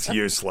 that's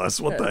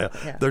useless. What the hell?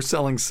 Yeah. They're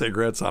selling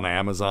cigarettes on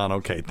Amazon.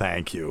 Okay,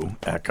 thank you,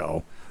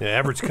 Echo. Yeah,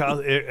 average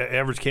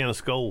can of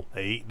Skoal,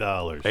 $8.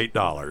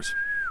 $8.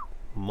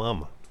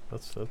 Mama,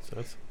 that's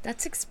expensive.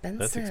 That's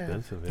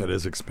expensive. Yeah. That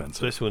is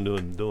expensive, especially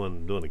when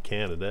doing a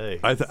can a day.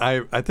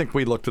 I think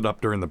we looked it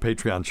up during the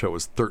Patreon show. It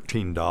was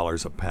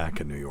 $13 a pack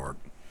in New York.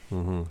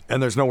 Mm-hmm.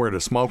 And there's nowhere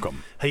to smoke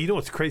them. Hey, you know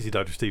what's crazy,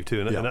 Dr. Steve,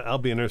 too? And I'll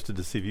be interested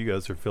to see if you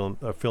guys are feeling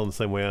the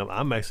same way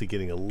I'm actually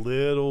getting a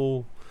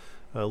little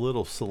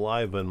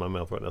saliva in my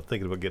mouth right now,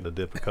 thinking about getting a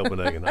dip of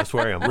Copenhagen. I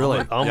swear I am.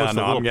 Really? Almost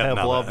a little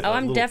Pavlovian.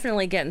 I'm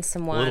definitely getting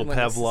some wine. A little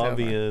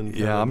Pavlovian.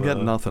 Yeah, I'm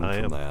getting nothing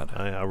from that.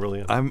 I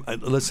really am.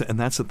 Listen, and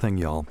that's the thing,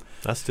 y'all.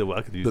 I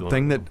could use the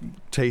thing that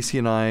Tacey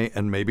and I,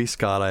 and maybe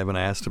Scott, I haven't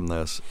asked him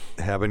this,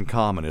 have in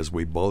common is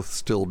we both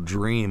still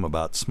dream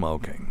about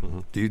smoking. Mm-hmm.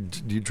 Do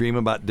you dream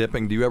about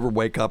dipping? Do you ever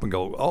wake up and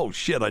go, oh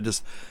shit, I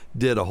just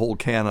did a whole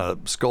can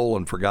of Skoal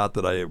and forgot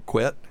that I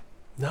quit?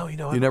 No, you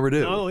never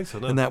do. No, I don't think so.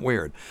 No. Isn't that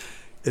weird?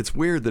 It's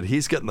weird that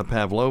he's getting the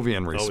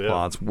Pavlovian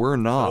response. Oh, yeah. We're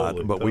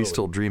not, but we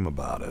still dream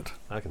about it.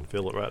 I can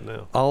feel it right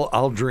now.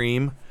 I'll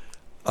dream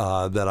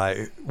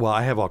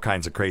I have all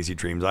kinds of crazy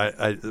dreams.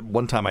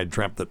 One time I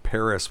dreamt that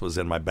Paris was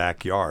in my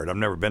backyard. I've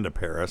never been to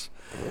Paris,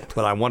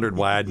 but I wondered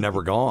why I'd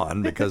never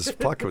gone because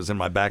it was in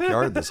my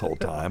backyard this whole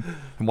time.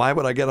 And why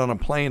would I get on a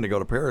plane to go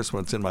to Paris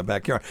when it's in my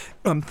backyard?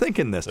 I'm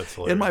thinking this.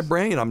 In my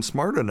brain, I'm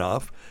smart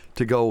enough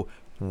to go,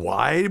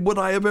 why would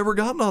I have ever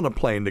gotten on a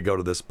plane to go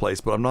to this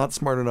place? But I'm not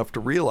smart enough to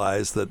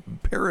realize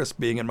that Paris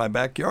being in my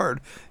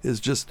backyard is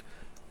just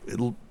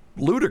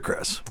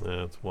ludicrous.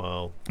 That's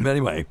wild. But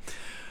anyway,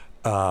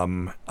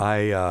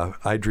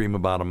 I dream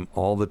about them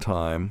all the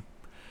time,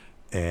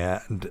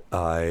 and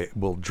I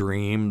will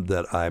dream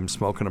that I'm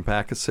smoking a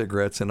pack of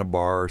cigarettes in a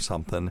bar or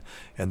something,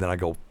 and then I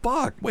go,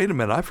 fuck, wait a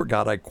minute, I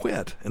forgot I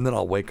quit. And then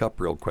I'll wake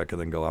up real quick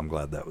and then go, I'm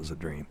glad that was a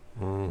dream.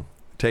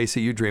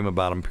 Tacey, you dream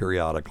about them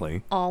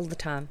periodically. All the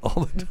time.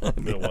 All the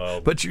time.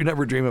 Yeah. But you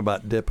never dream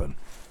about dipping.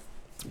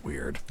 It's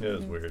weird. It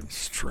is weird.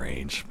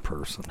 Strange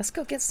person. Let's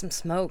go get some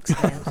smokes,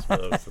 man.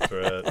 That's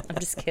right. I'm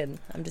just kidding.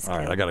 All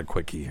right, I got a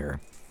quickie here.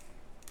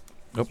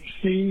 Oh.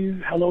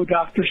 Steve, hello,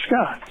 Dr.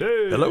 Scott.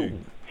 Hey. Hello.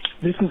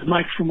 This is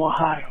Mike from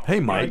Ohio. Hey,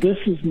 Mike. This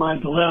is my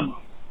dilemma.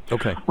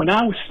 Okay. When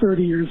I was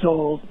 30 years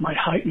old, my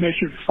height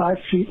measured 5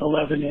 feet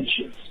 11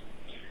 inches.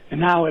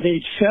 And now at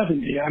age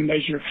 70, I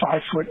measure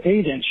 5 foot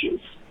 8 inches.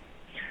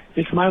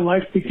 Is my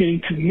life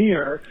beginning to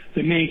mirror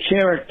the main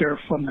character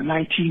from the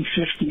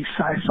 1950s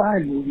sci-fi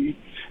movie,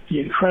 The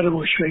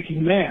Incredible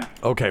Shrinking Man?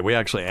 Okay, we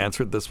actually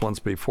answered this once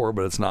before,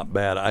 but it's not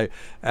bad. I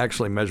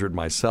actually measured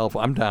myself.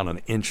 I'm down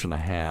 1.5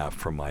 inches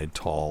from my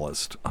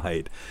tallest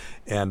height.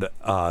 And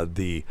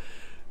the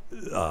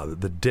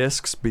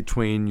discs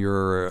between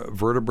your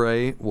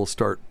vertebrae will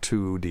start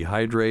to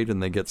dehydrate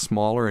and they get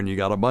smaller, and you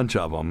got a bunch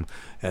of them.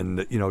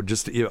 And,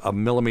 just a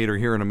millimeter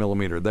here and a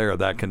millimeter there,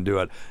 that can do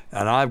it.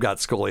 And I've got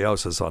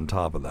scoliosis on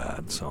top of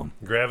that. So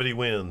gravity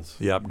wins.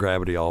 Yep,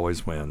 gravity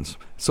always wins.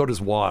 So does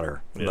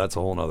water. Yep. That's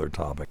a whole other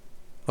topic.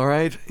 All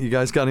right, you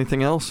guys got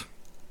anything else?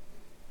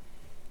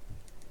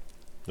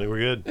 I think we're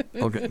good.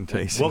 Okay,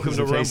 Tacey. Welcome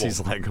to Tacey's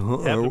Rumble. Like,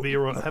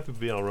 oh. Happy to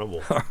be on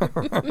Rumble.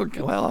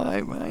 Okay, well, I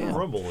am.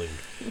 Rumbling.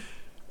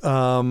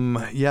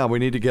 Yeah, we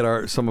need to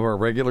get some of our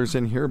regulars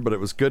in here, but it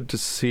was good to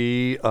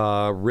see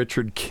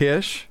Richard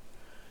Kish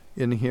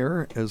in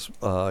here. As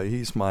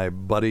he's my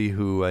buddy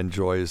who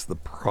enjoys the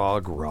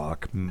prog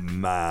rock,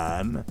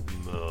 man.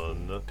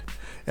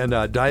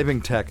 And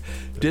Diving Tech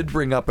did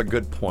bring up a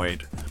good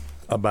point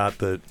about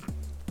the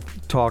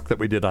talk that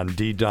we did on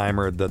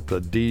D-dimer, that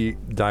the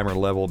D-dimer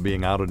level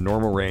being out of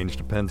normal range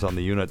depends on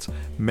the units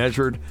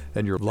measured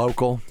and your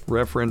local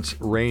reference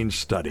range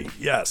study.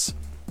 Yes.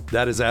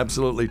 That is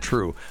absolutely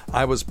true.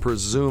 I was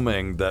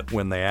presuming that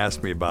when they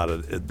asked me about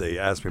it, they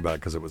asked me about it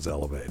because it was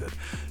elevated.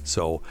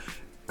 So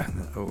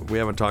we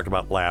haven't talked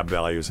about lab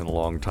values in a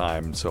long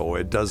time. So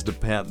it does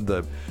depend.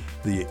 The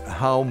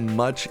how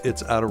much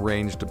it's out of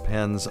range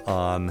depends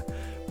on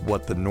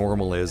what the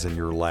normal is in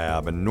your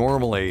lab. And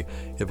normally,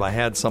 if I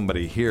had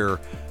somebody here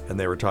and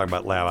they were talking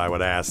about lab, I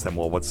would ask them,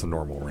 well, what's the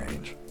normal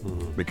range?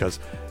 Because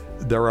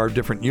there are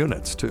different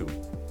units too.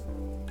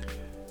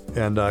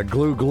 And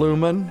Glue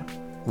Glooman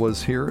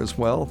was here as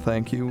well.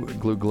 Thank you,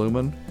 Glue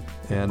Glooman.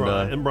 And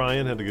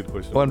Brian had a good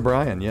question. Oh, and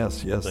Brian,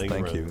 yes.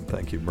 Thank you. Brian.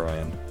 Thank you,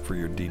 Brian, for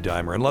your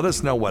D-dimer. And let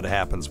us know what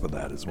happens with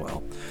that as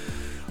well.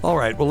 All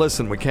right, well,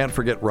 listen, we can't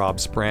forget Rob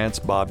Sprance,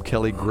 Bob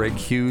Kelly, Greg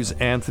Hughes,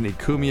 Anthony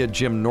Cumia,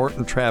 Jim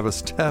Norton,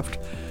 Travis Teft,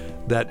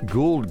 That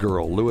Gould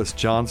Girl, Lewis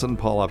Johnson,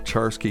 Paul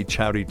Ovcharski,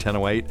 Chowdy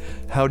 1008,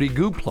 Howdy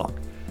Gooplunk,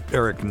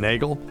 Eric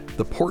Nagel,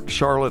 the Port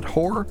Charlotte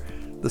Whore,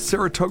 the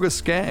Saratoga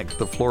Skank,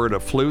 the Florida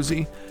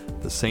Floozy,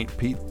 the St.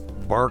 Pete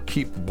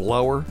Barkeep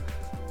Blower,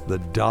 the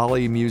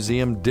Dolly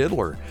Museum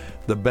Diddler,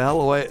 the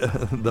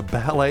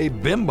ballet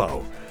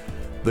Bimbo,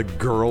 the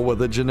girl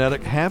with a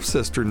genetic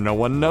half-sister no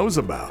one knows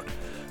about,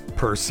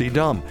 Percy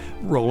Dumb,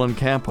 Roland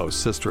Campos,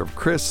 sister of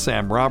Chris,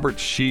 Sam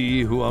Roberts,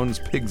 she who owns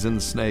pigs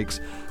and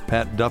snakes,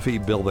 Pat Duffy,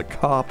 Bill the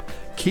Cop,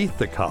 Keith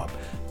the Cop,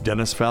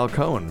 Dennis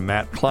Falcone,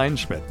 Matt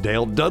Kleinschmidt,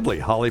 Dale Dudley,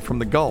 Holly from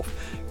the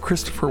Gulf,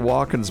 Christopher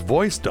Walken's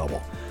voice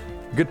double,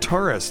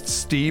 guitarist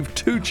Steve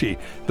Tucci,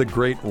 the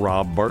great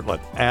Rob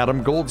Bartlett,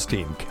 Adam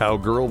Goldstein,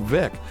 Cowgirl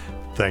Vic,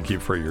 thank you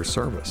for your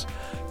service,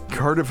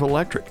 Cardiff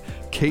Electric,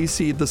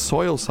 Casey the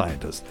Soil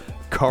Scientist,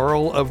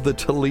 Carl of the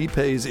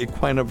Talipes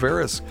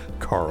Equinovarus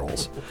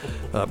Carls,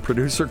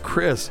 producer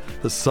Chris,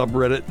 the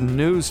subreddit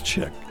News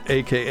Chick,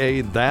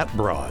 aka That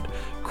Broad,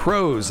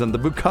 Crows and the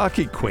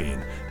Bukkake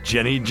Queen,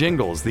 Jenny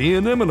Jingles, the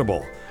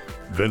Inimitable,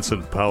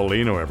 Vincent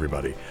Paulino,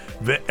 everybody,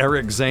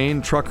 Eric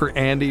Zane, Trucker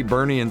Andy,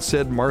 Bernie and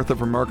Sid, Martha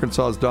from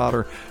Arkansas's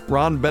Daughter,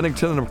 Ron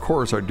Bennington, and of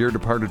course our dear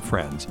departed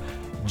friends,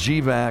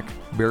 GVAC,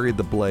 Barry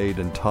the Blade,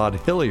 and Todd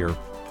Hillier,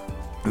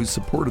 who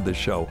supported the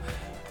show,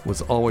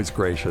 was always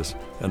gracious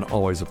and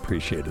always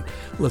appreciated.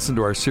 Listen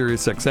to our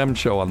SiriusXM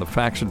show on the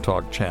Faction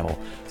Talk channel,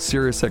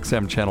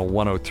 SiriusXM channel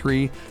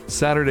 103,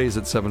 Saturdays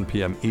at 7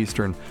 p.m.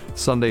 Eastern,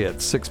 Sunday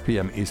at 6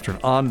 p.m. Eastern,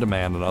 on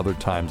demand, and other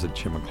times at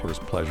Jim McClure's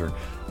pleasure.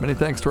 Many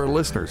thanks to our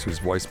listeners whose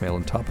voicemail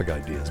and topic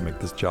ideas make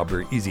this job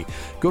very easy.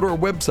 Go to our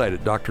website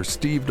at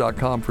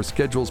drsteve.com for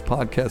schedules,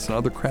 podcasts, and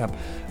other crap.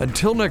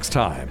 Until next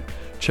time,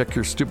 Check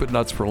your stupid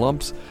nuts for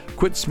lumps.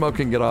 Quit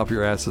smoking, get off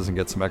your asses, and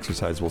get some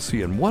exercise. We'll see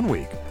you in 1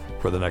 week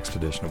for the next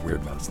edition of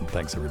Weird Medicine.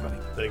 Thanks, everybody.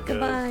 Thank you.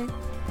 Goodbye.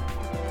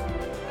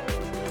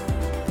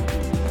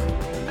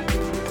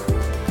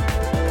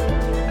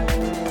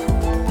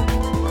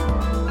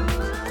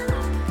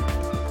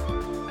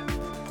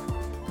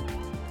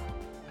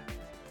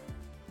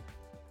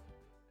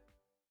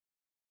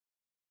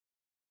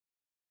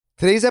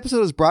 Today's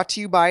episode is brought to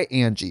you by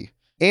Angie.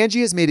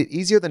 Angie has made it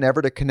easier than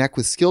ever to connect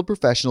with skilled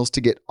professionals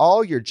to get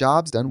all your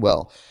jobs done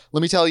well.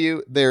 Let me tell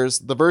you, there's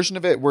the version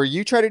of it where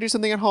you try to do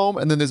something at home,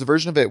 and then there's a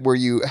version of it where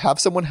you have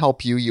someone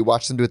help you, you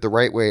watch them do it the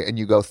right way, and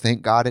you go,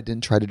 thank God I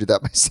didn't try to do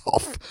that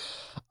myself.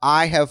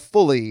 I have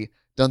fully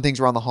done things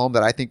around the home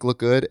that I think look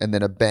good, and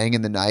then a bang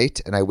in the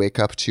night, and I wake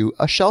up to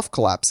a shelf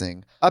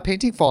collapsing, a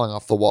painting falling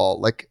off the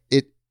wall.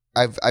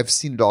 I've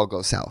seen it all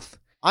go south.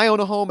 I own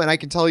a home, and I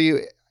can tell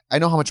you, I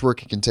know how much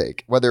work it can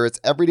take. Whether it's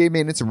everyday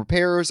maintenance and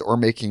repairs or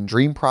making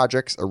dream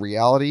projects a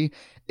reality,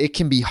 it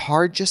can be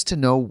hard just to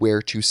know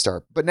where to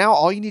start. But now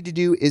all you need to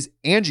do is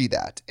Angie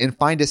that and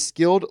find a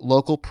skilled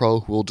local pro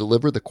who will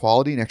deliver the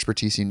quality and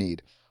expertise you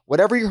need.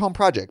 Whatever your home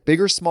project,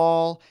 big or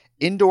small,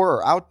 indoor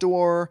or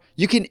outdoor,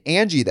 you can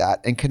Angie that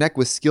and connect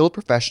with skilled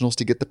professionals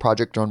to get the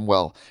project done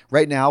well.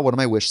 Right now, one of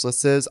my wish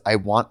lists is I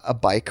want a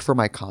bike for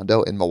my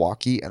condo in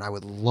Milwaukee, and I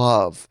would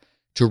love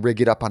to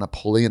rig it up on a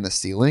pulley in the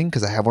ceiling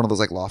because I have one of those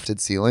like lofted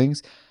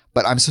ceilings,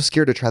 but I'm so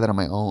scared to try that on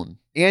my own.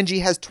 Angie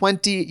has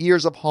 20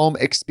 years of home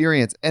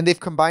experience, and they've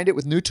combined it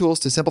with new tools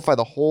to simplify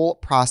the whole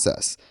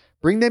process.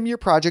 Bring them your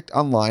project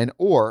online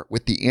or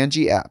with the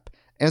Angie app.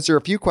 Answer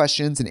a few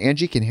questions and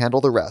Angie can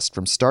handle the rest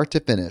from start to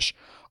finish,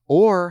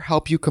 or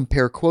help you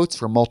compare quotes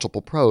from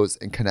multiple pros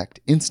and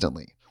connect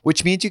instantly,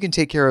 which means you can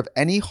take care of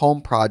any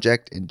home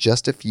project in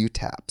just a few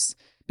taps.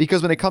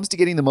 Because when it comes to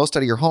getting the most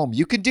out of your home,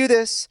 you can do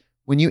this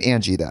when you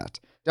Angie that.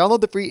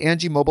 Download the free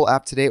Angie mobile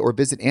app today or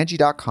visit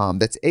Angie.com.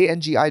 That's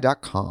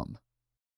ANGI.com.